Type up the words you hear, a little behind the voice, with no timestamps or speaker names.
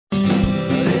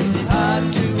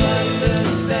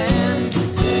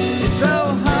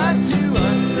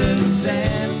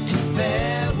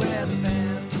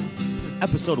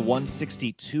episode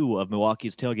 162 of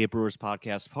Milwaukee's Tailgate Brewers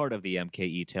podcast, part of the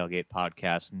MKE Tailgate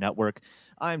Podcast Network.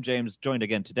 I'm James, joined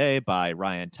again today by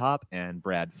Ryan Top and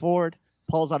Brad Ford.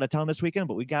 Paul's out of town this weekend,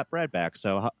 but we got Brad back.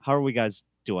 So how are we guys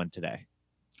doing today?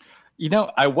 You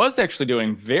know, I was actually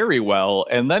doing very well,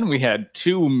 and then we had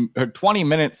 20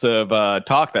 minutes of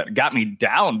talk that got me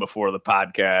down before the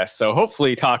podcast. So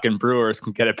hopefully Talking Brewers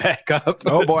can get it back up.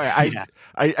 Oh, boy. I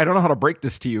don't know how to break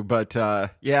this to you, but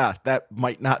yeah, that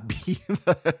might not be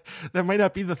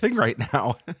the thing right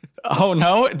now. Oh,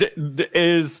 no?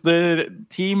 Is the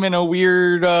team in a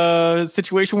weird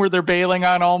situation where they're bailing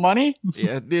on all money?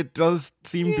 Yeah, it does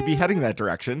seem to be heading that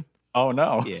direction. Oh,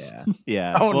 no.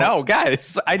 Yeah. Oh, no,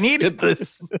 guys. I needed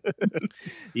this.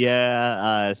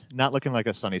 Not looking like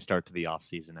a sunny start to the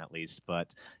offseason, at least, but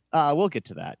we'll get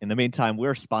to that. In the meantime,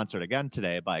 we're sponsored again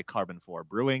today by Carbon 4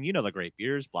 Brewing. You know the great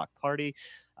beers, Block Party,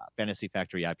 Fantasy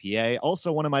Factory IPA.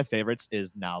 Also, one of my favorites is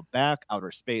now back,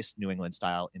 Outer Space New England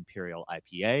Style Imperial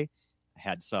IPA.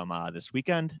 Had some this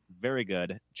weekend. Very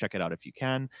good. Check it out if you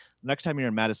can. Next time you're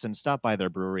in Madison, stop by their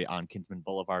brewery on Kinsman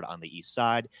Boulevard on the east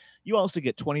side. You also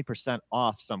get 20%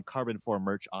 off some Carbon 4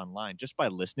 merch online just by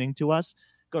listening to us.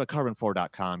 Go to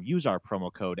carbon4.com. Use our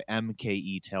promo code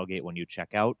MKE Tailgate when you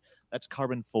check out. That's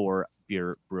Carbon 4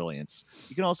 Beer Brilliance.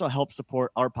 You can also help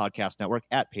support our podcast network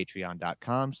at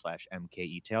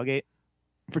patreon.com/MKE Tailgate.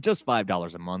 For just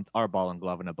 $5 a month, our Ball and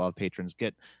Glove and Above patrons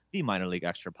get the Minor League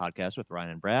Extra podcast with Ryan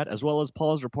and Brad, as well as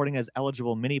Paul's reporting as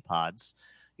eligible mini pods.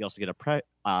 You also get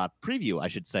a preview, I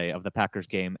should say, of the Packers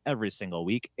game every single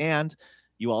week. And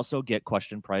you also get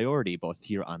question priority, both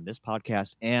here on this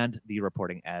podcast and the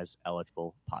reporting as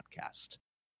eligible podcast.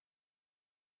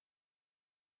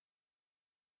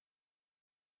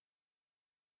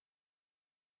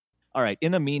 All right.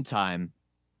 In the meantime,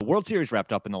 the World Series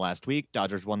wrapped up in the last week.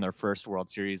 Dodgers won their first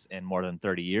World Series in more than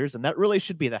 30 years, and that really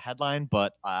should be the headline,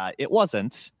 but it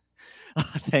wasn't,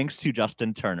 thanks to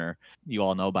Justin Turner. You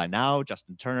all know by now,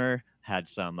 Justin Turner had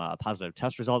some positive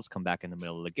test results come back in the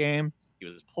middle of the game. He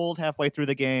was pulled halfway through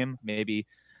the game, maybe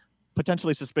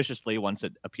potentially suspiciously once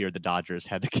it appeared the Dodgers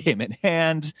had the game in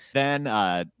hand. Then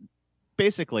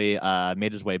basically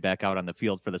made his way back out on the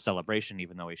field for the celebration,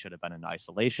 even though he should have been in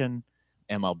isolation.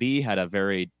 MLB had a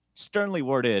very sternly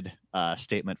worded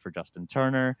statement for Justin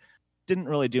Turner. Didn't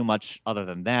really do much other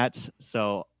than that.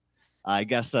 So I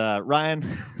guess, Ryan,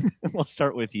 we'll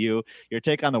start with you. Your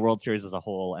take on the World Series as a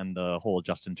whole and the whole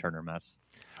Justin Turner mess.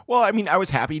 Well, I mean, I was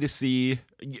happy to see,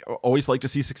 always like to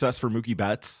see success for Mookie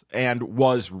Betts, and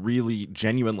was really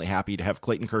genuinely happy to have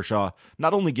Clayton Kershaw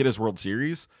not only get his World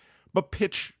Series, but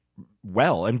pitch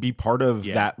well and be part of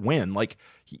that win. Like,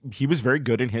 he was very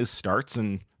good in his starts,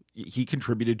 and he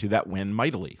contributed to that win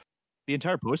mightily. The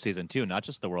entire postseason, too, not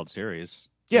just the World Series.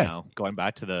 Yeah. You know, going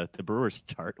back to the Brewers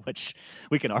start, which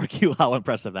we can argue how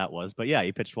impressive that was. But yeah,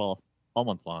 he pitched well all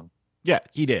month long. Yeah,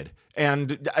 he did.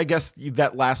 And I guess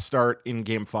that last start in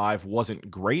Game 5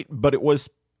 wasn't great, but it was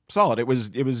solid. It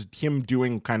was him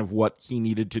doing kind of what he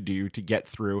needed to do to get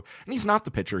through. And he's not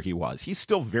the pitcher he was. He's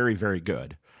still very, very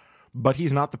good, but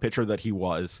he's not the pitcher that he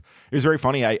was. It was very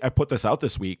funny. I put this out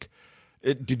this week.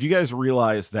 Did you guys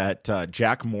realize that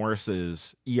Jack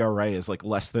Morris's ERA is like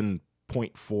less than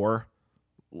 0.4?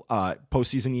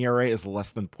 Postseason ERA is less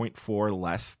than 0.4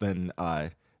 less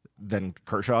than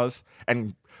Kershaw's,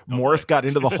 and Morris got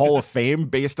into the Hall of Fame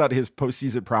based on his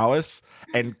postseason prowess,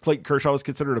 and Clayton Kershaw was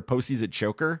considered a postseason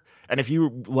choker. And if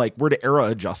you were to era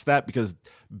adjust that, because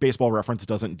Baseball Reference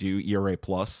doesn't do ERA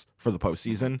plus for the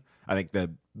postseason, I think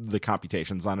the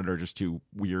computations on it are just too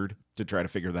weird to try to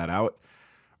figure that out.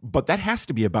 But that has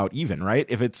to be about even, right?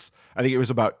 I think it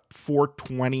was about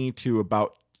 420 to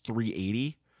about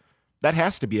 380. That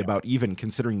has to be about even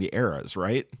considering the eras,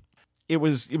 right? It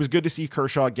was good to see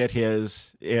Kershaw get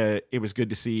his. It was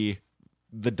good to see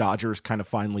the Dodgers kind of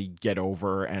finally get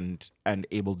over and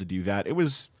able to do that. It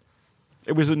was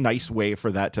a nice way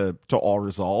for that to all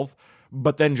resolve.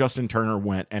 But then Justin Turner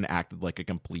went and acted like a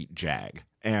complete jag.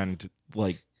 And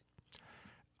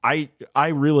I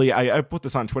put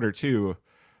this on Twitter too.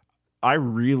 I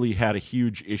really had a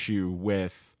huge issue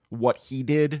with what he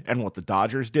did and what the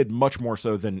Dodgers did, much more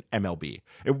so than MLB.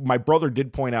 My brother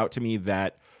did point out to me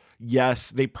that, yes,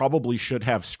 they probably should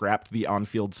have scrapped the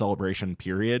on-field celebration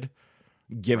period,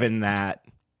 given that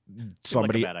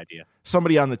somebody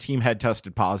on the team had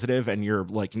tested positive and you're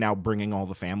now bringing all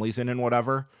the families in and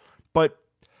whatever. But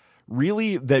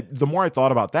really, the more I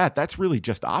thought about that, that's really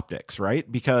just optics,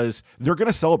 right? Because they're going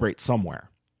to celebrate somewhere.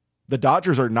 The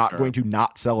Dodgers are not going to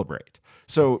not celebrate.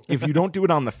 So if you don't do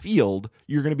it on the field,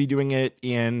 you're going to be doing it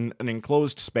in an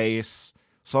enclosed space,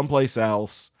 someplace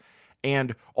else.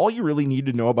 And all you really need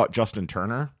to know about Justin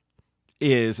Turner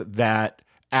is that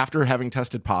after having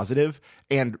tested positive,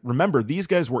 and remember, these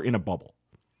guys were in a bubble.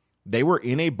 They were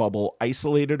in a bubble,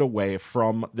 isolated away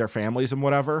from their families and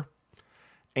whatever.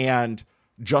 And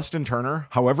Justin Turner,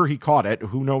 however he caught it,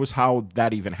 who knows how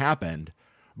that even happened,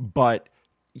 but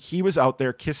he was out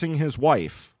there kissing his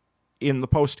wife in the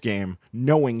post game,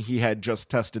 knowing he had just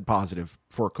tested positive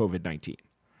for COVID-19.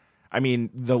 I mean,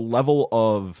 the level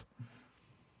of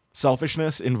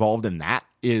selfishness involved in that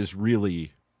is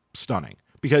really stunning,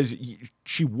 because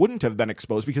she wouldn't have been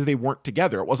exposed because they weren't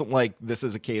together. It wasn't like this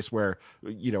is a case where,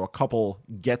 a couple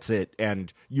gets it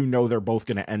and they're both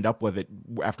going to end up with it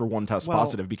after one test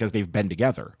positive because they've been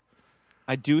together.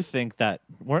 I do think that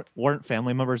weren't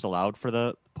family members allowed for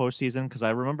the postseason, because I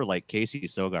remember like Casey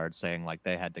Sogard saying like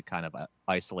they had to kind of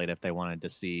isolate if they wanted to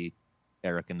see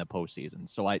Eric in the postseason.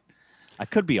 So I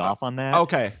could be off on that.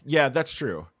 Okay, yeah, that's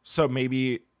true. So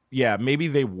maybe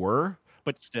they were,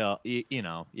 but still,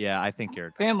 I think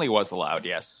your family was allowed.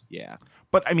 Yes, yeah,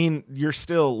 but I mean, you're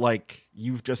still like,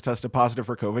 you've just tested positive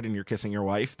for COVID and you're kissing your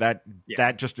wife. That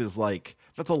just is like,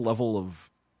 that's a level of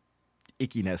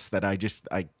ickiness that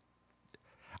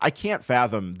I can't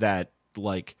fathom that.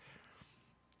 Like,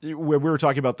 we were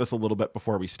talking about this a little bit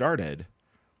before we started.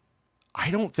 I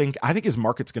think his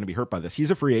market's going to be hurt by this.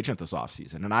 He's a free agent this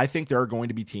offseason, and I think there are going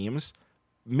to be teams,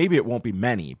 maybe it won't be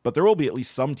many, but there will be at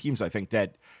least some teams, I think,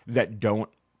 that don't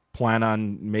plan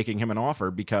on making him an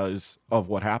offer because of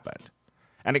what happened.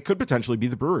 And it could potentially be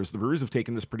the Brewers. The Brewers have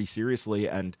taken this pretty seriously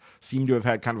and seem to have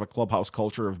had kind of a clubhouse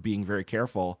culture of being very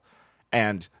careful,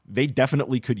 and they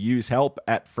definitely could use help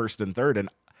at first and third, and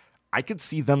I could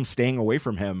see them staying away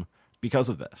from him because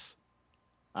of this.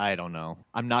 I don't know.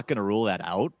 I'm not going to rule that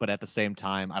out, but at the same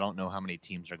time, I don't know how many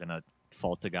teams are going to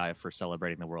fault a guy for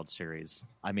celebrating the World Series.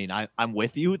 I mean, I'm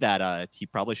with you that he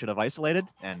probably should have isolated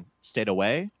and stayed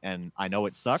away, and I know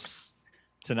it sucks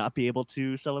to not be able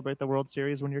to celebrate the World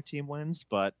Series when your team wins,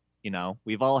 but,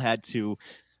 we've all had to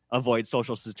avoid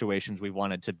social situations we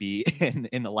wanted to be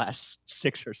in the last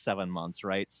 6 or 7 months,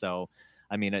 right? So,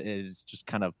 I mean, it is just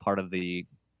kind of part of the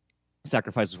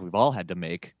sacrifices we've all had to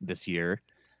make this year.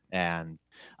 And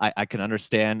I can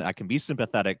understand, I can be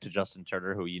sympathetic to Justin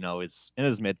Turner, who, is in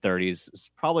his mid-30s.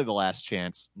 It's probably the last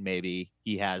chance maybe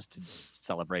he has to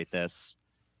celebrate this.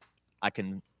 I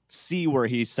can see where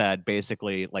he said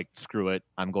basically, like, screw it,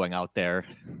 I'm going out there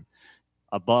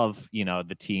above,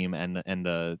 the team and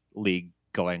the league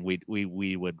going,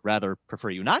 we would rather prefer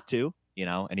you not to,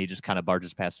 and he just kind of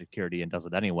barges past security and does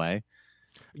it anyway.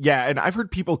 Yeah, and I've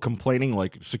heard people complaining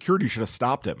like security should have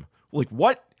stopped him. Like,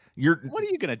 what? What are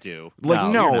you gonna do?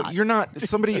 Like, you're not.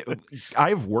 Somebody.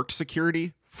 I've worked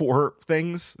security for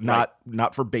things,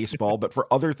 not for baseball, but for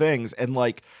other things. And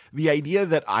like the idea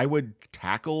that I would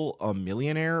tackle a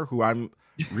millionaire who I'm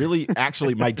really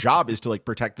actually my job is to like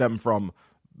protect them from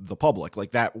the public.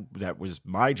 Like that was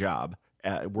my job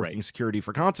working security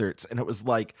for concerts. And it was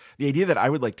like the idea that I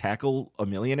would like tackle a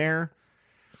millionaire.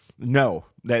 No,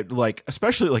 that like,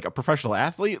 especially like a professional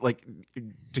athlete, like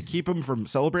to keep him from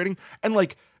celebrating and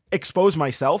like expose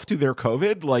myself to their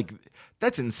COVID, like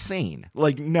that's insane.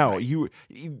 Like, no, you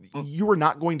were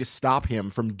not going to stop him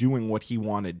from doing what he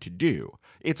wanted to do.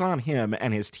 It's on him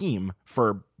and his team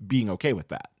for being okay with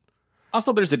that.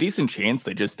 Also, there's a decent chance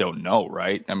they just don't know,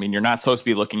 right? I mean, you're not supposed to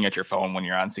be looking at your phone when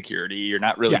you're on security. You're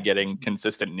not really getting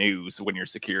consistent news when you're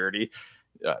security.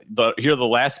 You're the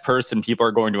last person people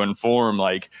are going to inform,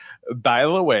 like, by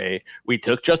the way, we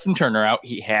took Justin Turner out.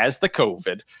 He has the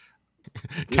COVID.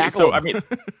 Tackle him. I mean,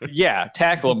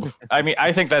 tackle him. I mean,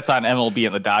 I think that's on MLB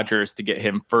and the Dodgers to get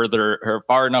him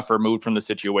far enough removed from the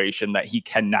situation that he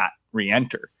cannot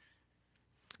re-enter.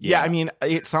 Yeah, I mean,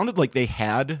 it sounded like they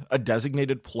had a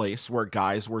designated place where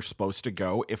guys were supposed to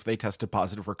go if they tested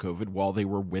positive for COVID while they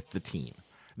were with the team.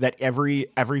 That every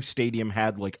stadium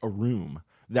had like a room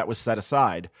that was set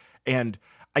aside. And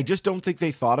I just don't think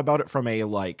they thought about it from a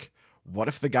like, what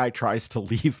if the guy tries to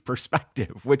leave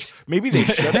perspective, which maybe they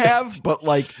should have, but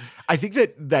like, I think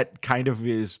that kind of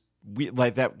is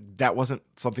like that wasn't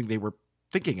something they were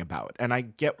thinking about. And I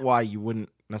get why you wouldn't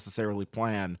necessarily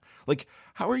plan. Like,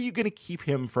 how are you going to keep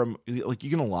him from, like,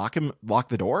 you going to lock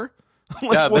the door?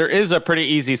 Like, yeah, there is a pretty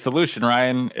easy solution,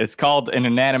 Ryan. It's called an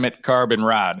inanimate carbon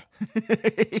rod.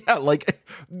 Yeah, like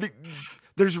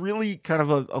there's really kind of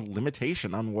a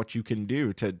limitation on what you can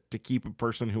do to keep a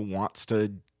person who wants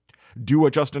to do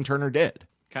what Justin Turner did.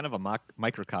 Kind of a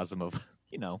microcosm of,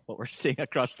 what we're seeing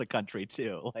across the country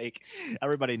too. Like,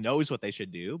 everybody knows what they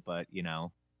should do, but,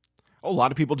 a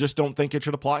lot of people just don't think it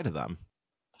should apply to them.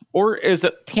 Or is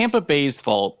it Tampa Bay's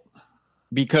fault?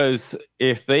 Because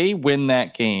if they win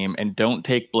that game and don't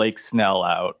take Blake Snell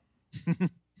out,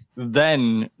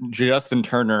 Then Justin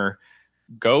Turner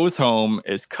goes home,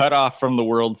 is cut off from the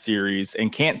World Series,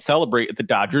 and can't celebrate if the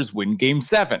Dodgers win Game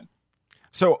 7.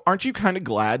 So aren't you kind of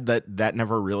glad that that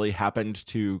never really happened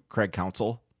to Craig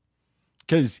Counsell?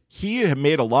 Because he had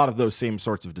made a lot of those same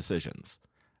sorts of decisions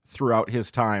throughout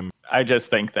his time. I just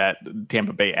think that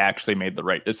Tampa Bay actually made the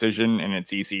right decision, and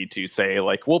it's easy to say,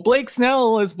 like, well, Blake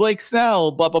Snell is Blake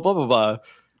Snell, blah, blah, blah, blah, blah.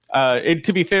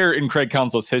 To be fair, in Craig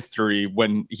Counsell's history,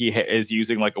 when he is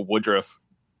using like a Woodruff,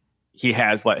 he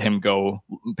has let him go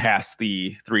past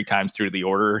the 3 times through the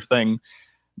order thing.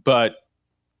 But,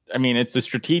 I mean, it's a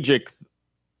strategic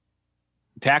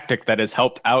tactic that has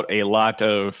helped out a lot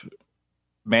of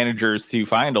managers to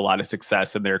find a lot of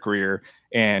success in their career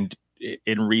and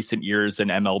in recent years in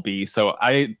MLB. So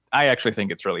I actually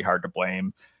think it's really hard to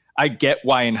blame. I get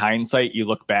why in hindsight you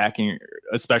look back, and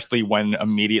especially when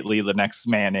immediately the next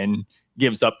man in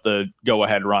gives up the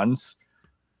go-ahead runs.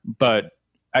 But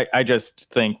I just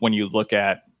think when you look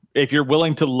at, if you're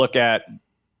willing to look at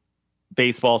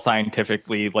baseball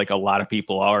scientifically, like a lot of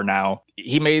people are now,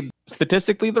 he made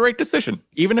statistically the right decision,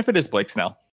 even if it is Blake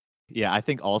Snell. Yeah, I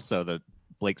think also the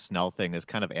Blake Snell thing is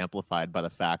kind of amplified by the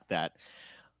fact that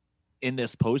in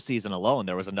this postseason alone,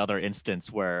 there was another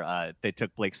instance where they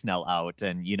took Blake Snell out,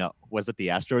 and was it the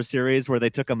Astros series where they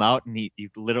took him out, and he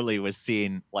literally was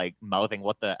seen like mouthing,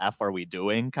 "What the F are we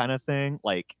doing?" kind of thing.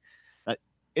 Like,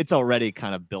 it's already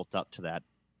kind of built up to that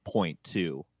point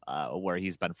too, where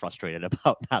he's been frustrated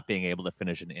about not being able to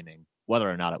finish an inning, whether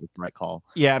or not it was the right call.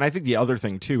 Yeah, and I think the other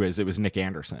thing too is it was Nick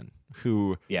Anderson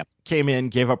who came in,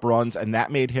 gave up runs, and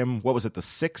that made him, what was it, the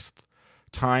 6th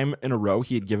time in a row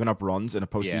he had given up runs in a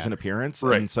postseason appearance.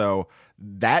 Right. And so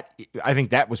I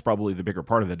think that was probably the bigger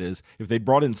part of it. Is if they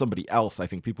brought in somebody else, I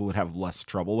think people would have less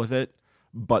trouble with it.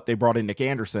 But they brought in Nick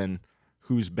Anderson,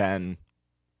 who's been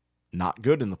not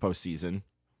good in the postseason,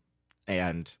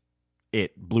 and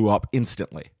it blew up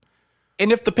instantly.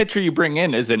 And if the pitcher you bring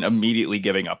in isn't immediately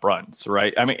giving up runs,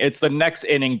 right? I mean, it's the next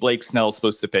inning Blake Snell's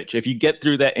supposed to pitch. If you get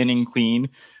through that inning clean,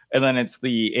 and then it's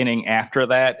the inning after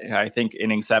that, I think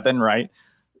inning 7, right?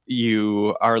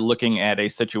 You are looking at a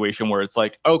situation where it's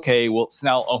like, okay, well,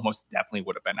 Snell almost definitely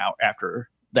would have been out after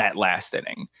that last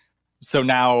inning. So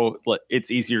now it's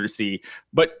easier to see.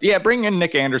 But yeah, bringing in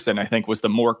Nick Anderson, I think, was the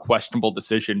more questionable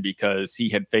decision because he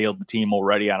had failed the team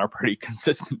already on a pretty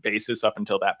consistent basis up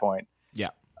until that point. Yeah.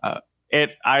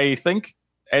 I think,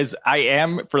 as I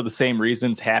am, for the same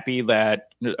reasons, happy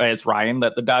that, as Ryan,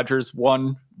 that the Dodgers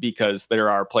won, because there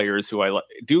are players who I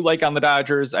do like on the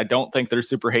Dodgers. I don't think they're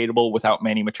super hateable without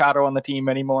Manny Machado on the team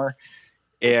anymore.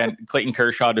 And Clayton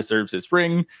Kershaw deserves his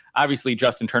ring. Obviously,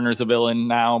 Justin Turner's a villain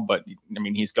now, but I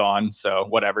mean, he's gone, so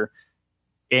whatever.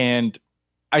 And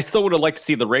I still would have liked to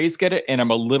see the Rays get it, and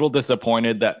I'm a little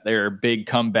disappointed that their big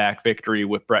comeback victory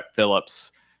with Brett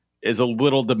Phillips is a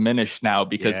little diminished now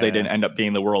because they didn't end up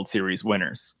being the World Series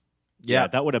winners. Yeah,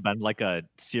 that would have been like a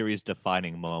series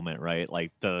defining moment, right?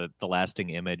 Like the lasting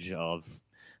image of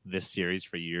this series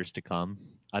for years to come,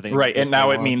 I think. Right, and now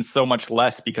it means so much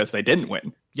less because they didn't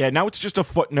win. Yeah, now it's just a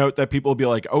footnote that people will be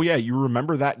like, oh yeah, you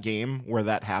remember that game where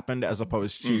that happened, as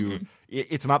opposed to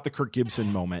it's not the Kirk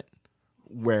Gibson moment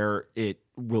where it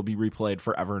will be replayed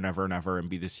forever and ever and ever and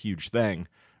be this huge thing,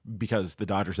 because the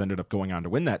Dodgers ended up going on to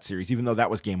win that series, even though that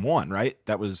was game 1, right?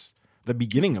 That was the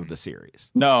beginning of the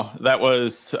series. No, that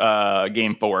was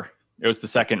game 4. It was the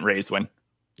second Rays win.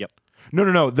 Yep.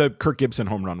 No. The Kirk Gibson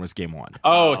home run was game 1.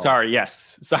 Oh, sorry.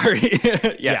 Yes. Sorry.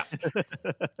 Yes.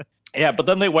 Yeah, but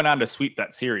then they went on to sweep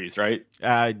that series, right?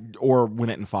 Or win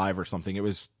it in 5 or something. It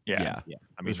was, I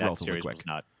mean, that series was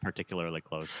not particularly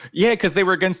close. Yeah, because they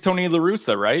were against Tony La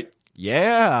Russa, right?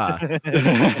 Yeah.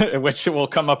 Which will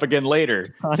come up again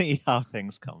later. Funny how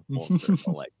things come full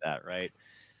circle like that, right?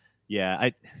 Yeah,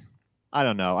 I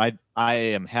don't know. I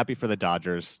am happy for the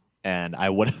Dodgers, and I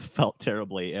would have felt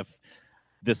terribly if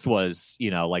this was,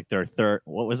 like their third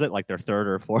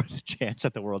or fourth chance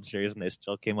at the World Series and they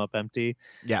still came up empty.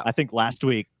 Yeah. I think last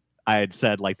week I had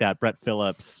said like that Brett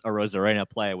Phillips Arozarena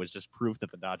play was just proof that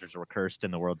the Dodgers were cursed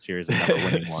in the World Series and never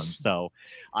winning one. So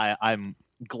I'm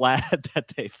glad that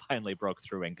they finally broke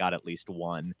through and got at least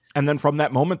one. And then from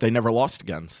that moment, they never lost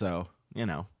again. So,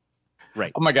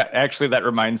 Right. Oh my God. Actually, that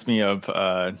reminds me of,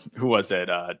 who was it?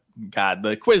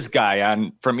 The quiz guy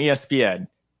from ESPN,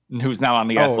 who's now on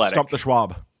the Athletic. Stump the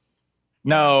Schwab.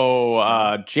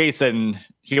 No, Jason.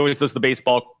 He always does the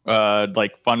baseball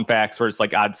like fun facts where it's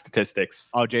like odd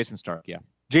statistics. Oh, Jason Stark. Yeah.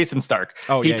 Jason Stark.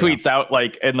 He tweets out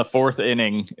like in the 4th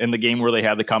inning in the game where they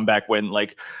had the comeback win,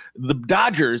 like the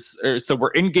Dodgers. So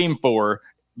we're in game 4.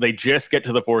 They just get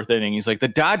to the 4th inning. He's like, the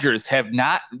Dodgers have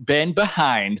not been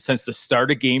behind since the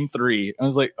start of game 3. I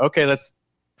was like, okay, that's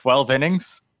 12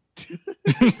 innings.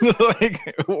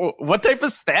 Like, what type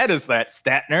of stat is that,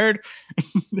 stat nerd?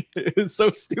 It was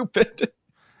so stupid.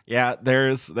 Yeah,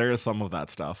 there's some of that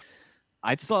stuff.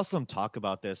 I saw some talk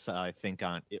about this, I think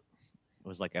on it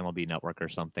was like MLB Network or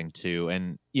something too.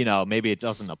 And, maybe it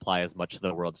doesn't apply as much to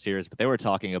the World Series, but they were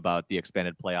talking about the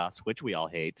expanded playoffs, which we all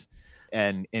hate,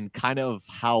 and kind of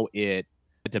how it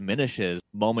diminishes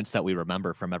moments that we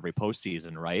remember from every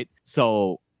postseason, right?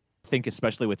 So I think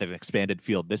especially with an expanded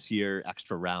field this year,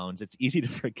 extra rounds, it's easy to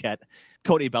forget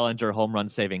Cody Bellinger home run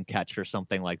saving catch or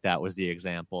something like that was the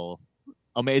example.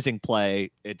 Amazing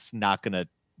play. It's not going to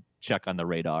check on the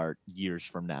radar years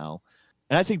from now.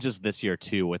 And I think just this year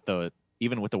too,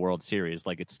 even with the World Series,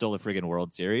 like it's still a friggin'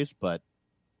 World Series, but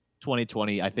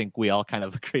 2020, I think we all kind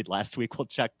of agreed last week we'll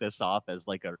check this off as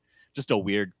like just a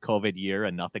weird COVID year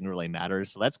and nothing really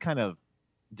matters. So that's kind of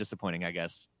disappointing, I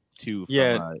guess, too,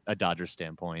 from a Dodgers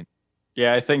standpoint.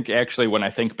 Yeah, I think actually when I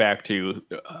think back to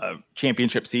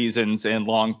championship seasons and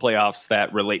long playoffs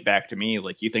that relate back to me,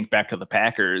 like you think back to the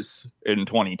Packers in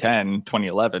 2010,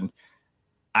 2011,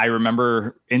 I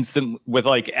remember with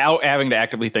like out having to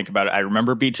actively think about it. I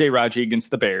remember BJ Raji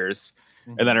against the Bears,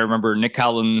 and then I remember Nick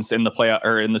Collins in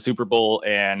the in the Super Bowl,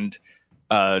 and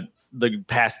the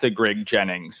pass to Greg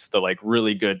Jennings, the like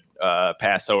really good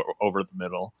pass over the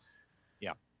middle.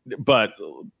 Yeah, but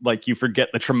like you forget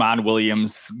the Tramon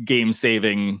Williams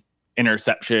game-saving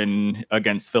interception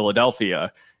against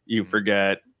Philadelphia. You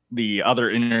forget the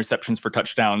other interceptions for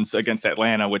touchdowns against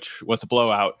Atlanta, which was a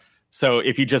blowout. So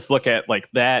if you just look at like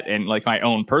that and like my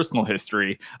own personal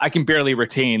history, I can barely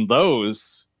retain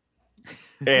those.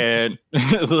 And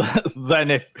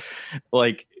then if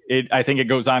like I think it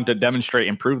goes on to demonstrate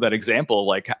and prove that example.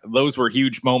 Like those were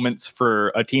huge moments for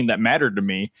a team that mattered to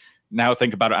me. Now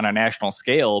think about it on a national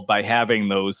scale by having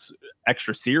those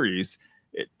extra series.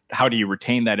 How do you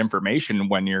retain that information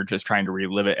when you're just trying to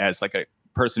relive it as like a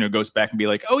person who goes back and be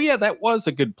like, oh yeah, that was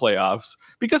a good playoffs,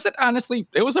 because it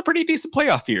was a pretty decent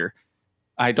playoff year.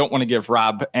 I don't want to give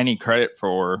Rob any credit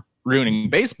for ruining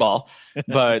baseball,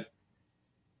 but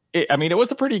it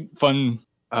was a pretty fun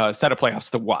set of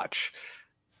playoffs to watch.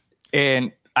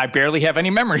 And I barely have any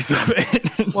memories of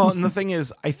it. Well, and the thing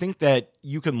is, I think that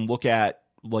you can look at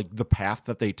like the path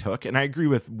that they took. And I agree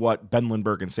with what Ben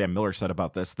Lindbergh and Sam Miller said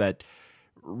about this, that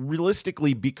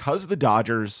realistically, because the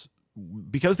Dodgers,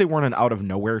 because they weren't an out of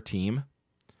nowhere team,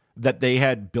 that they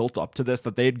had built up to this,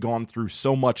 that they had gone through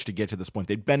so much to get to this point.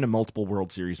 They'd been to multiple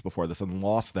World Series before this and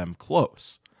lost them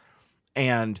close.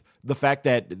 And the fact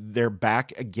that they're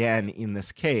back again in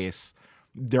this case,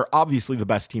 they're obviously the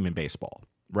best team in baseball,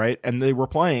 right? And they were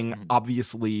playing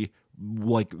obviously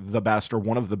like the best or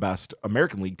one of the best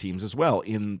American League teams as well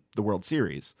in the World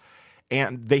Series.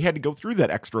 And they had to go through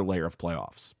that extra layer of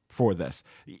playoffs for this.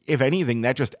 If anything,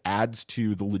 that just adds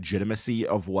to the legitimacy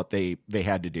of what they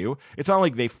had to do. It's not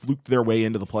like they fluked their way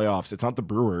into the playoffs. It's not the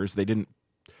Brewers. They didn't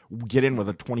get in with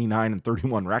a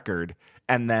 29-31 record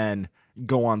and then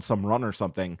go on some run or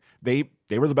something. They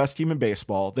were the best team in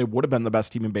baseball. They would have been the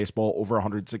best team in baseball over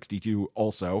 162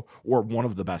 also, or one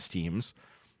of the best teams.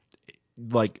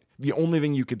 Like the only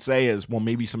thing you could say is, well,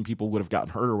 maybe some people would have gotten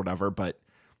hurt or whatever, but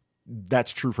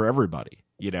that's true for everybody.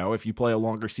 If you play a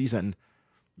longer season,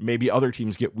 maybe other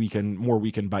teams get more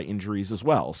weakened by injuries as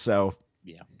well. So,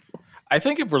 yeah, I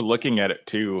think if we're looking at it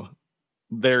too,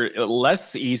 they're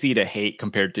less easy to hate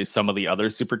compared to some of the other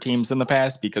super teams in the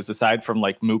past, because aside from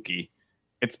like Mookie,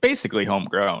 it's basically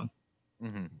homegrown.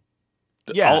 Mm-hmm.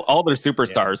 Yeah, all their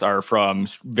superstars are from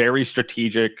very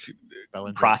strategic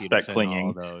Bellinger, prospect Peterson, clinging.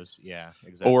 all those. Yeah,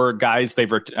 exactly. Or guys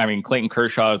Clayton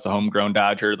Kershaw is a homegrown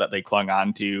Dodger that they clung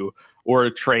on to, or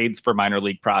trades for minor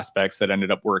league prospects that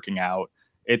ended up working out.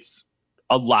 It's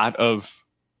a lot of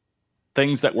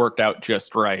things that worked out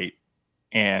just right,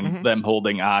 and them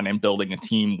holding on and building a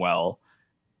team well.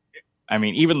 I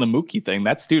mean, even the Mookie thing,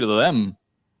 that's due to them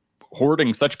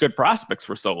hoarding such good prospects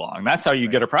for so long. That's how you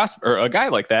get a prospect or a guy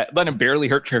like that. Then it barely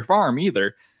hurt your farm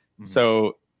either. Mm-hmm.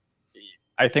 So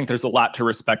I think there's a lot to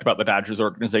respect about the Dodgers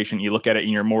organization. You look at it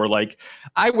and you're more like,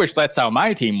 I wish that's how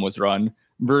my team was run,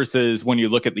 versus when you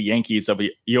look at the Yankees of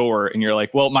yore and you're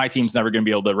like, well, my team's never going to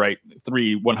be able to write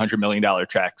 3 $100 million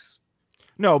checks.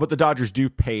 No, but the Dodgers do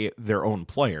pay their own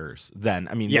players then.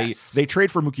 I mean, yes. they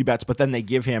trade for Mookie Betts, but then they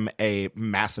give him a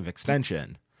massive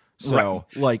extension. So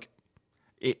like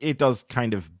it does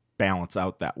kind of balance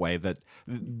out that way, that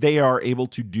they're able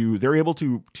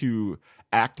to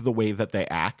act the way that they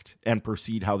act and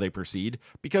proceed how they proceed,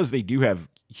 because they do have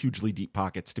hugely deep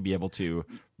pockets to be able to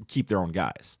keep their own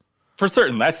guys. For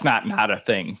certain, that's not a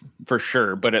thing for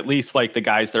sure, but at least like the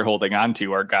guys they're holding on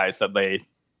to are guys that they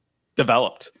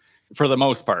developed. for the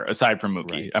most part, aside from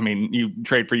Mookie. Right. I mean, you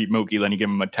trade for Mookie, then you give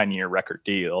him a 10-year record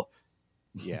deal.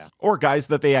 Yeah. Or guys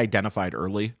that they identified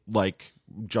early, like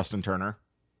Justin Turner.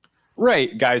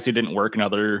 Right. Guys who didn't work in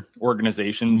other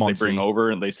organizations, Muncy. they bring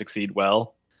over and they succeed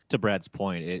well. To Brad's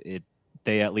point,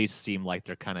 they at least seem like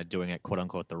they're kind of doing it quote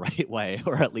unquote the right way,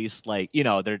 or at least like,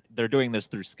 they're doing this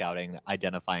through scouting,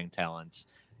 identifying talents,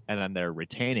 and then they're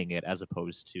retaining it, as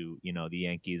opposed to, the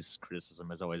Yankees' criticism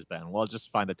has always been, well,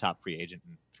 just find the top free agent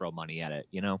and throw money at it,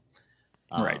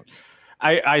 Right.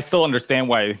 I still understand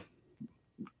why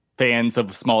fans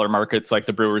of smaller markets like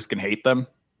the Brewers can hate them.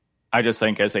 I just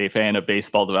think as a fan of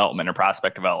baseball development or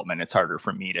prospect development, it's harder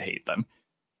for me to hate them,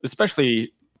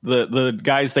 especially the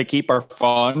guys they keep are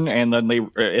fun. And then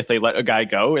if they let a guy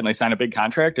go and they sign a big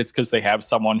contract, it's because they have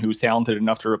someone who's talented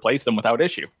enough to replace them without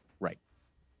issue. Right.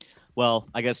 Well,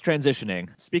 I guess transitioning,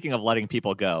 speaking of letting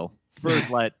people go, Brewers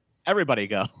let everybody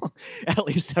go, at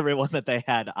least everyone that they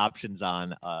had options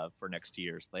on for next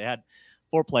year. So they had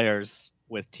 4 players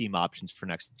with team options for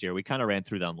next year. We kind of ran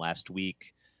through them last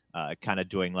week, kind of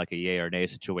doing like a yay or nay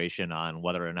situation on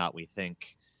whether or not we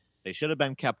think they should have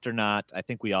been kept or not. I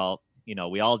think we all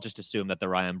just assumed that the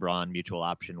Ryan Braun mutual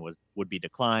option would be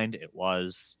declined. It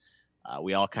was.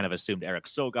 We all kind of assumed Eric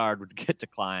Sogard would get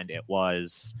declined. It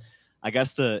was. I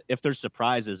guess if there's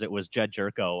surprises, it was Jed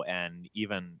Jerko and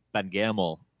even Ben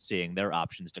Gamel seeing their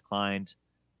options declined.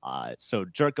 So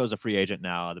Jerko's a free agent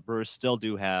now. The Brewers still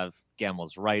do have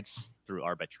Gamel's rights through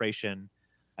arbitration.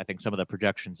 I think some of the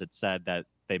projections had said that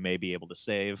they may be able to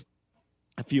save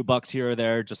a few bucks here or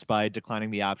there just by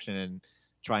declining the option and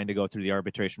trying to go through the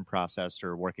arbitration process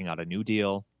or working out a new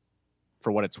deal.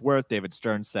 For what it's worth, David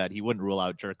Stern said he wouldn't rule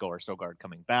out Jerko or Sogard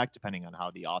coming back, depending on how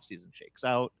the offseason shakes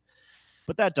out.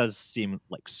 But that does seem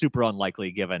like super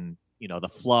unlikely given, the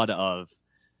flood of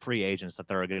free agents that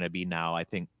there are going to be now. I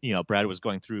think, Brad was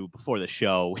going through before the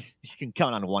show. You can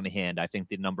count on one hand, I think,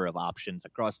 the number of options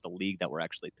across the league that were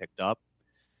actually picked up.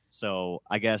 So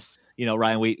I guess,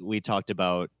 Ryan, we talked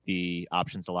about the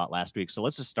options a lot last week. So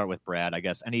let's just start with Brad. I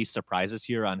guess any surprises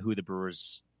here on who the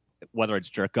Brewers, whether it's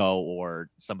Jerko or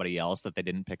somebody else that they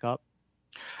didn't pick up?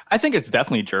 I think it's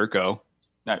definitely Jerko.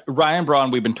 Now, Ryan Braun,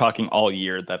 we've been talking all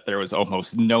year that there was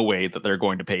almost no way that they're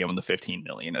going to pay him the $15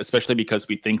 million, especially because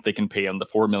we think they can pay him the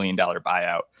 $4 million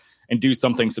buyout and do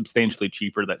something substantially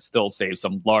cheaper that still saves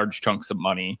some large chunks of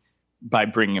money by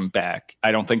bringing him back.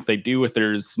 I don't think they do if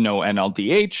there's no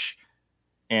NLDH,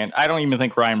 and I don't even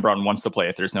think Ryan Braun wants to play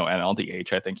if there's no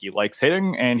NLDH. I think he likes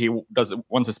hitting and he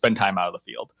wants to spend time out of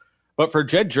the field. But for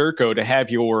Jed Jerko to have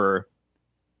your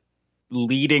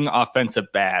leading offensive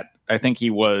bat, I think he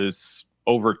was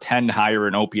over 10 higher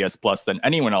in OPS plus than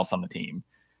anyone else on the team,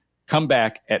 come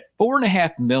back at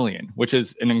 $4.5 million, which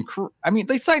is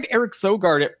they signed Eric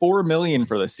Sogard at $4 million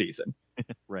for this season.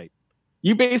 Right.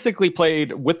 You basically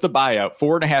played with the buyout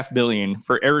 $4.5 million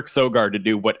for Eric Sogard to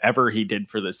do whatever he did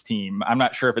for this team. I'm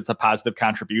not sure if it's a positive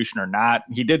contribution or not.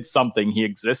 He did something. He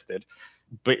existed.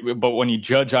 But when you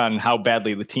judge on how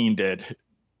badly the team did,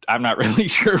 I'm not really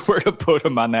sure where to put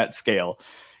him on that scale.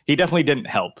 He definitely didn't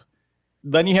help.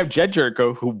 Then you have Jed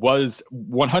Jerko, who was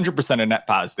 100% a net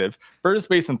positive. First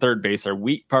base and third base are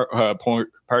weak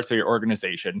parts of your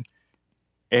organization.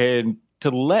 And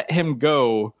to let him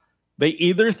go, they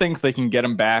either think they can get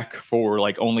him back for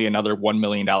like only another $1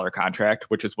 million contract,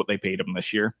 which is what they paid him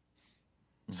this year.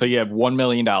 Mm-hmm. So you have $1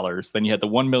 million. Then you had the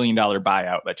 $1 million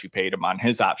buyout that you paid him on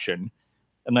his option.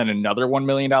 And then another $1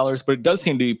 million. But it does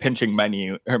seem to be pinching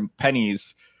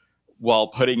pennies while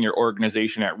putting your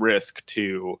organization at risk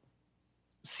to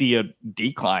see a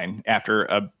decline after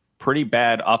a pretty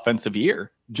bad offensive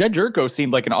year. Jed Jerko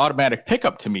seemed like an automatic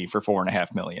pickup to me for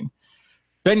 $4.5 million.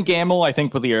 Ben Gamel, I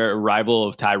think with the arrival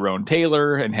of Tyrone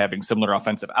Taylor and having similar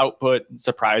offensive output,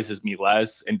 surprises me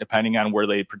less. And depending on where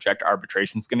they project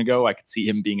arbitration is going to go, I could see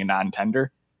him being a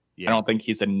non-tender. Yeah. I don't think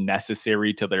he's a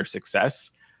necessary to their success.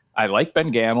 I like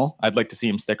Ben Gamel. I'd like to see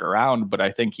him stick around, but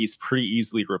I think he's pretty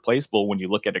easily replaceable when you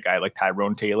look at a guy like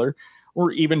Tyrone Taylor,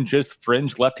 or even just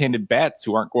fringe left-handed bats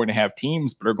who aren't going to have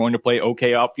teams but are going to play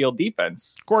okay outfield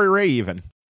defense. Corey Ray even.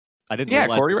 I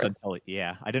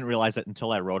didn't realize it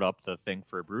until I wrote up the thing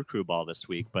for Brew Crew Ball this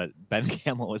week, but Ben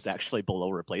Gamel was actually below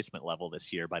replacement level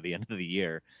this year by the end of the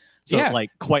year. So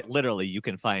quite literally you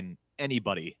can find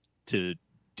anybody to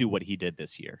do what he did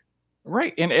this year.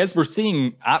 Right. And as we're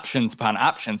seeing options upon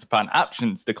options upon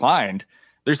options declined,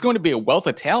 there's going to be a wealth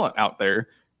of talent out there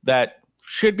that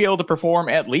should be able to perform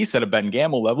at least at a Ben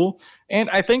Gamel level. And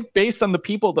I think based on the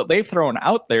people that they've thrown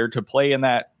out there to play in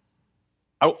that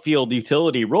outfield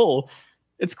utility role,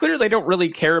 it's clear they don't really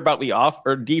care about the off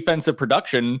or defensive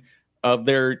production of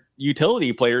their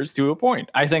utility players to a point.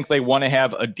 I think they want to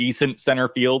have a decent center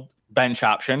field bench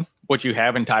option, which you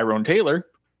have in Tyrone Taylor.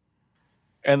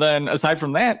 And then aside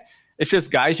from that, it's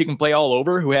just guys you can play all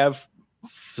over who have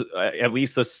at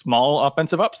least a small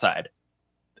offensive upside.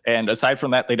 And aside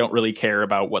from that, they don't really care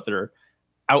about what their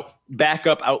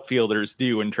backup outfielders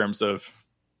do in terms of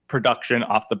production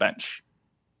off the bench.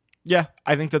 Yeah,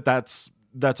 I think that's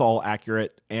all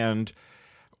accurate. And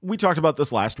we talked about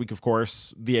this last week, of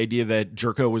course, the idea that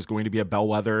Jerko was going to be a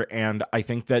bellwether. And I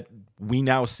think that we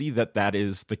now see that that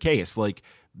is the case. Like,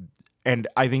 and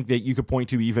I think that you could point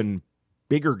to even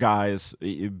bigger guys,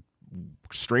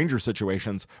 stranger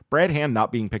situations. Brad Hand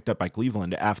not being picked up by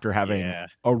Cleveland after having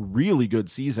a really good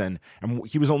season. And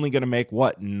he was only going to make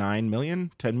what, 9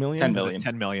 million, 10 million? 10 million.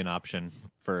 10 million option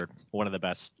for one of the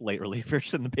best late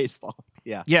relievers in the baseball.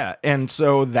 Yeah. Yeah. And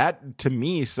so that to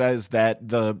me says that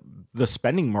the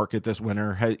spending market this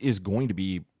winter is going to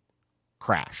be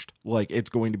crashed. Like, it's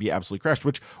going to be absolutely crashed,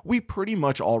 which we pretty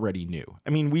much already knew. I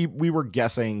mean, we were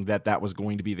guessing that was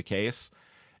going to be the case.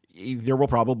 There will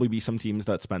probably be some teams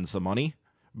that spend some money,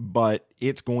 but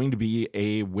it's going to be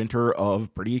a winter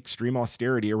of pretty extreme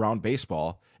austerity around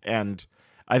baseball. And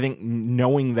I think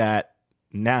knowing that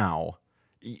now,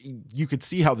 you could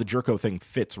see how the Jerko thing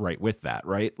fits right with that,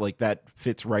 right? Like, that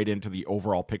fits right into the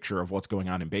overall picture of what's going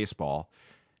on in baseball.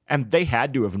 And they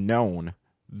had to have known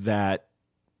that,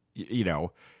 you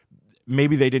know,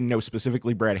 maybe they didn't know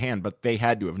specifically Brad Hand, but they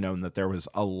had to have known that there was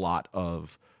a lot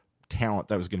of talent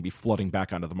that was going to be flooding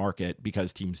back onto the market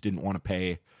because teams didn't want to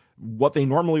pay what they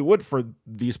normally would for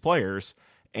these players.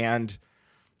 And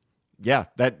yeah,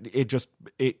 that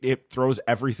it throws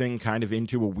everything kind of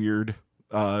into a weird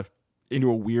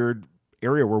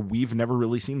area where we've never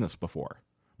really seen this before.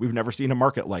 We've never seen a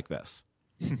market like this.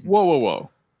 Whoa.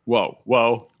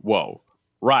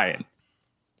 Ryan,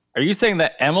 are you saying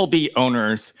that MLB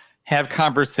owners have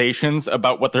conversations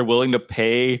about what they're willing to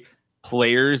pay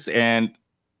players and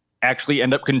actually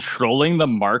end up controlling the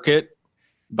market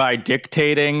by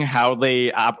dictating how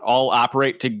they all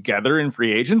operate together in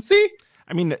free agency?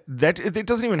 I mean, that it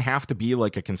doesn't even have to be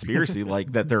like a conspiracy,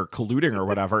 like that they're colluding or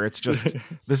whatever. It's just,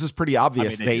 this is pretty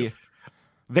obvious. I mean,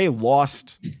 they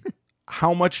lost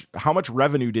how much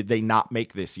revenue did they not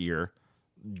make this year?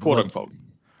 Quote unquote.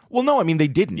 Well, no, I mean, they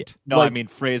didn't. Yeah. No, I mean,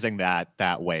 phrasing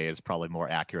that way is probably more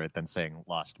accurate than saying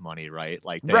lost money, right?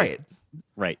 Like, right.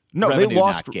 No, revenue they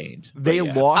lost. Not gained. They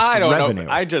lost. I don't revenue.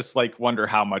 know. I just wonder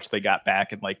how much they got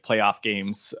back in playoff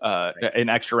games, an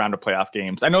extra round of playoff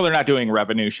games. I know they're not doing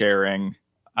revenue sharing.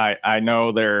 I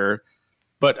know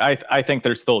but I think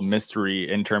there's still a mystery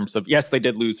in terms of, yes, they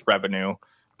did lose revenue,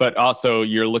 but also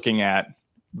you're looking at,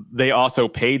 they also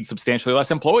paid substantially less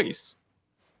employees.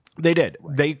 They did.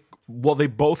 Right. They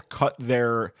both cut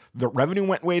the revenue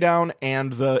went way down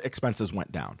and the expenses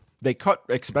went down. They cut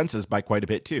expenses by quite a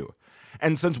bit too.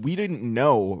 And since we don't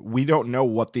know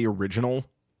what the original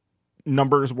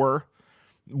numbers were,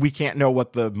 we can't know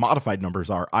what the modified numbers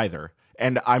are either.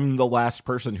 And I'm the last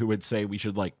person who would say we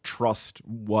should trust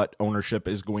what ownership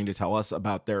is going to tell us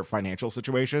about their financial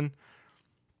situation.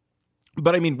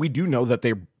 But I mean, we do know that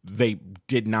they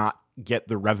did not get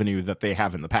the revenue that they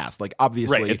have in the past. Like,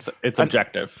 obviously, right, it's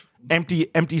objective.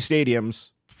 Empty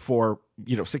stadiums for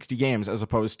 60 games as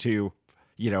opposed to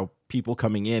people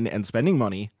coming in and spending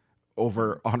money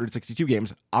over 162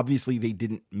 games. Obviously, they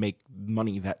didn't make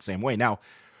money that same way. Now,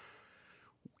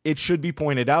 it should be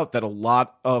pointed out that a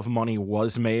lot of money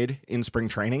was made in spring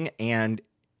training, and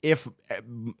if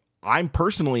I'm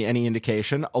personally any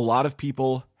indication, a lot of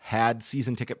people had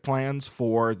season ticket plans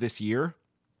for this year,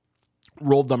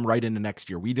 rolled them right into next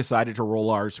year. We decided to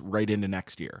roll ours right into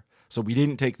next year. So we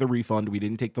didn't take the refund, we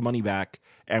didn't take the money back,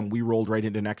 and we rolled right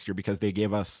into next year because they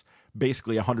gave us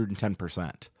basically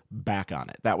 110% back on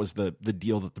it. That was the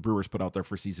deal that the Brewers put out there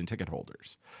for season ticket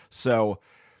holders. So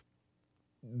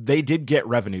they did get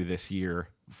revenue this year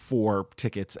for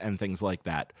tickets and things like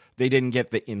that. They didn't get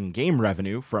the in-game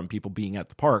revenue from people being at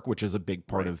the park, which is a big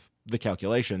part of the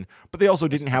calculation, but they also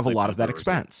didn't have a lot of that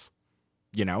expense.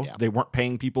 They weren't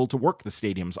paying people to work the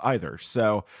stadiums either.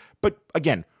 So, but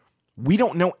again, we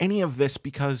don't know any of this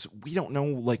because we don't know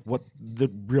what the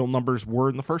real numbers were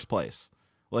in the first place.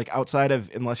 Outside of,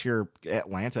 unless you're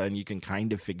Atlanta and you can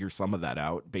kind of figure some of that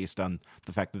out based on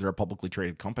the fact that they're a publicly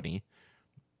traded company.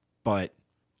 But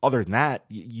other than that,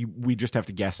 we just have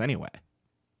to guess anyway.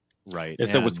 Right.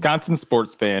 As a Wisconsin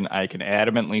sports fan, I can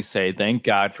adamantly say thank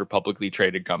God for publicly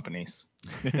traded companies.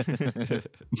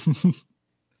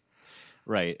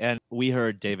 Right. And we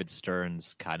heard David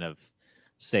Stearns kind of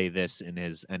say this in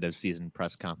his end of season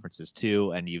press conferences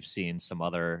too. And you've seen some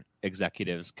other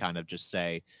executives kind of just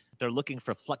say they're looking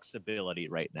for flexibility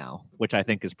right now, which I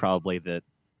think is probably the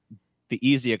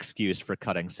easy excuse for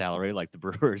cutting salary. Like the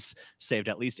Brewers saved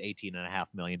at least $18.5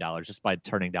 million just by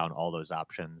turning down all those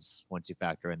options once you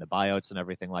factor in the buyouts and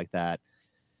everything like that.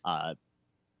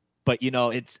 But we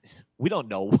don't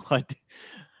know what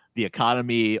the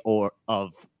economy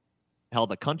of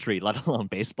the country, let alone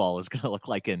baseball, is going to look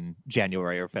like in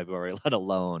January or February, let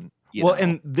alone.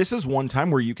 And this is one time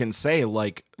where you can say,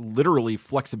 like, literally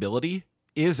flexibility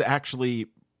is actually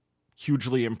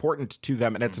hugely important to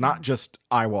them. And it's not just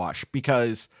eyewash,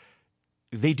 because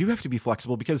they do have to be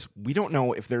flexible, because we don't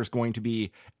know if there's going to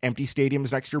be empty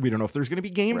stadiums next year. We don't know if there's going to be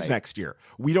games next year.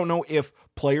 We don't know if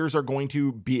players are going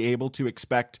to be able to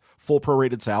expect full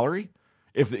prorated salary.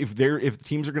 If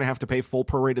teams are going to have to pay full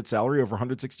prorated salary over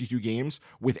 162 games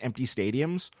with empty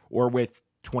stadiums or with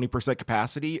 20%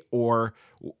 capacity, or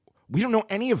we don't know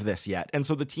any of this yet. And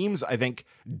so the teams, I think,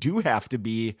 do have to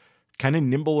be kind of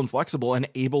nimble and flexible and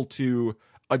able to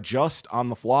adjust on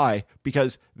the fly,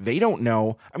 because they don't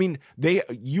know. I mean,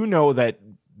 that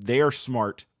they are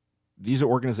smart. These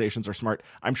organizations are smart.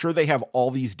 I'm sure they have all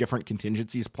these different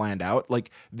contingencies planned out. Like,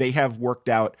 they have worked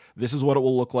out, this is what it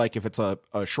will look like if it's a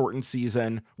shortened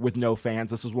season with no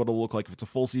fans. This is what it'll look like if it's a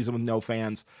full season with no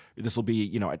fans. This will be,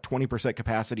 at 20%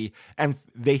 capacity. And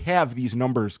they have these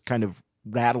numbers kind of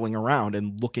rattling around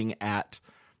and looking at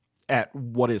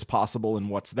what is possible and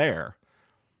what's there.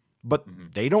 But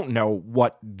they don't know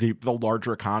what the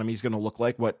larger economy is going to look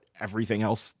like, what everything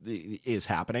else is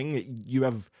happening. You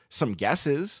have some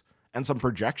guesses and some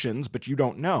projections, but you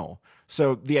don't know.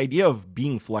 So the idea of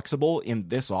being flexible in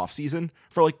this offseason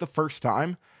for like the first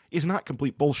time is not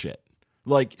complete bullshit.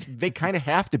 Like, they kind of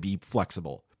have to be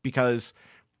flexible, because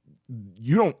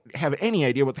you don't have any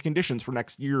idea what the conditions for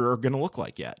next year are going to look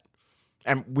like yet.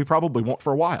 And we probably won't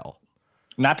for a while.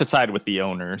 Not to side with the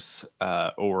owners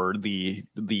or the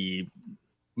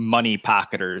money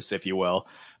pocketers, if you will,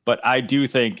 but I do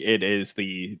think it is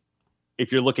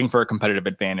if you're looking for a competitive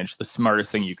advantage, the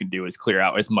smartest thing you can do is clear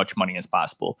out as much money as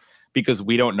possible, because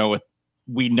we don't know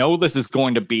we know this is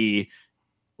going to be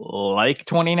like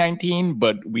 2019,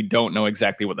 but we don't know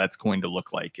exactly what that's going to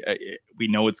look like. We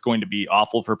know it's going to be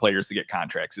awful for players to get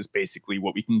contracts, is basically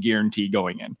what we can guarantee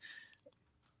going in.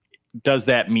 Does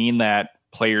that mean that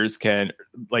players can,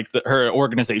 like her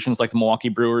organizations like the Milwaukee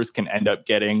Brewers, can end up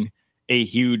getting a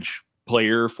huge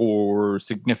player for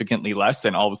significantly less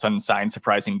and all of a sudden sign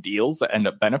surprising deals that end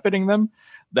up benefiting them?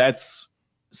 That's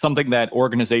something that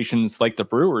organizations like the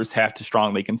Brewers have to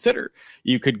strongly consider.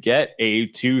 You could get a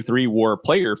 2-3 WAR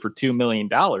player for $2 million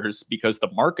because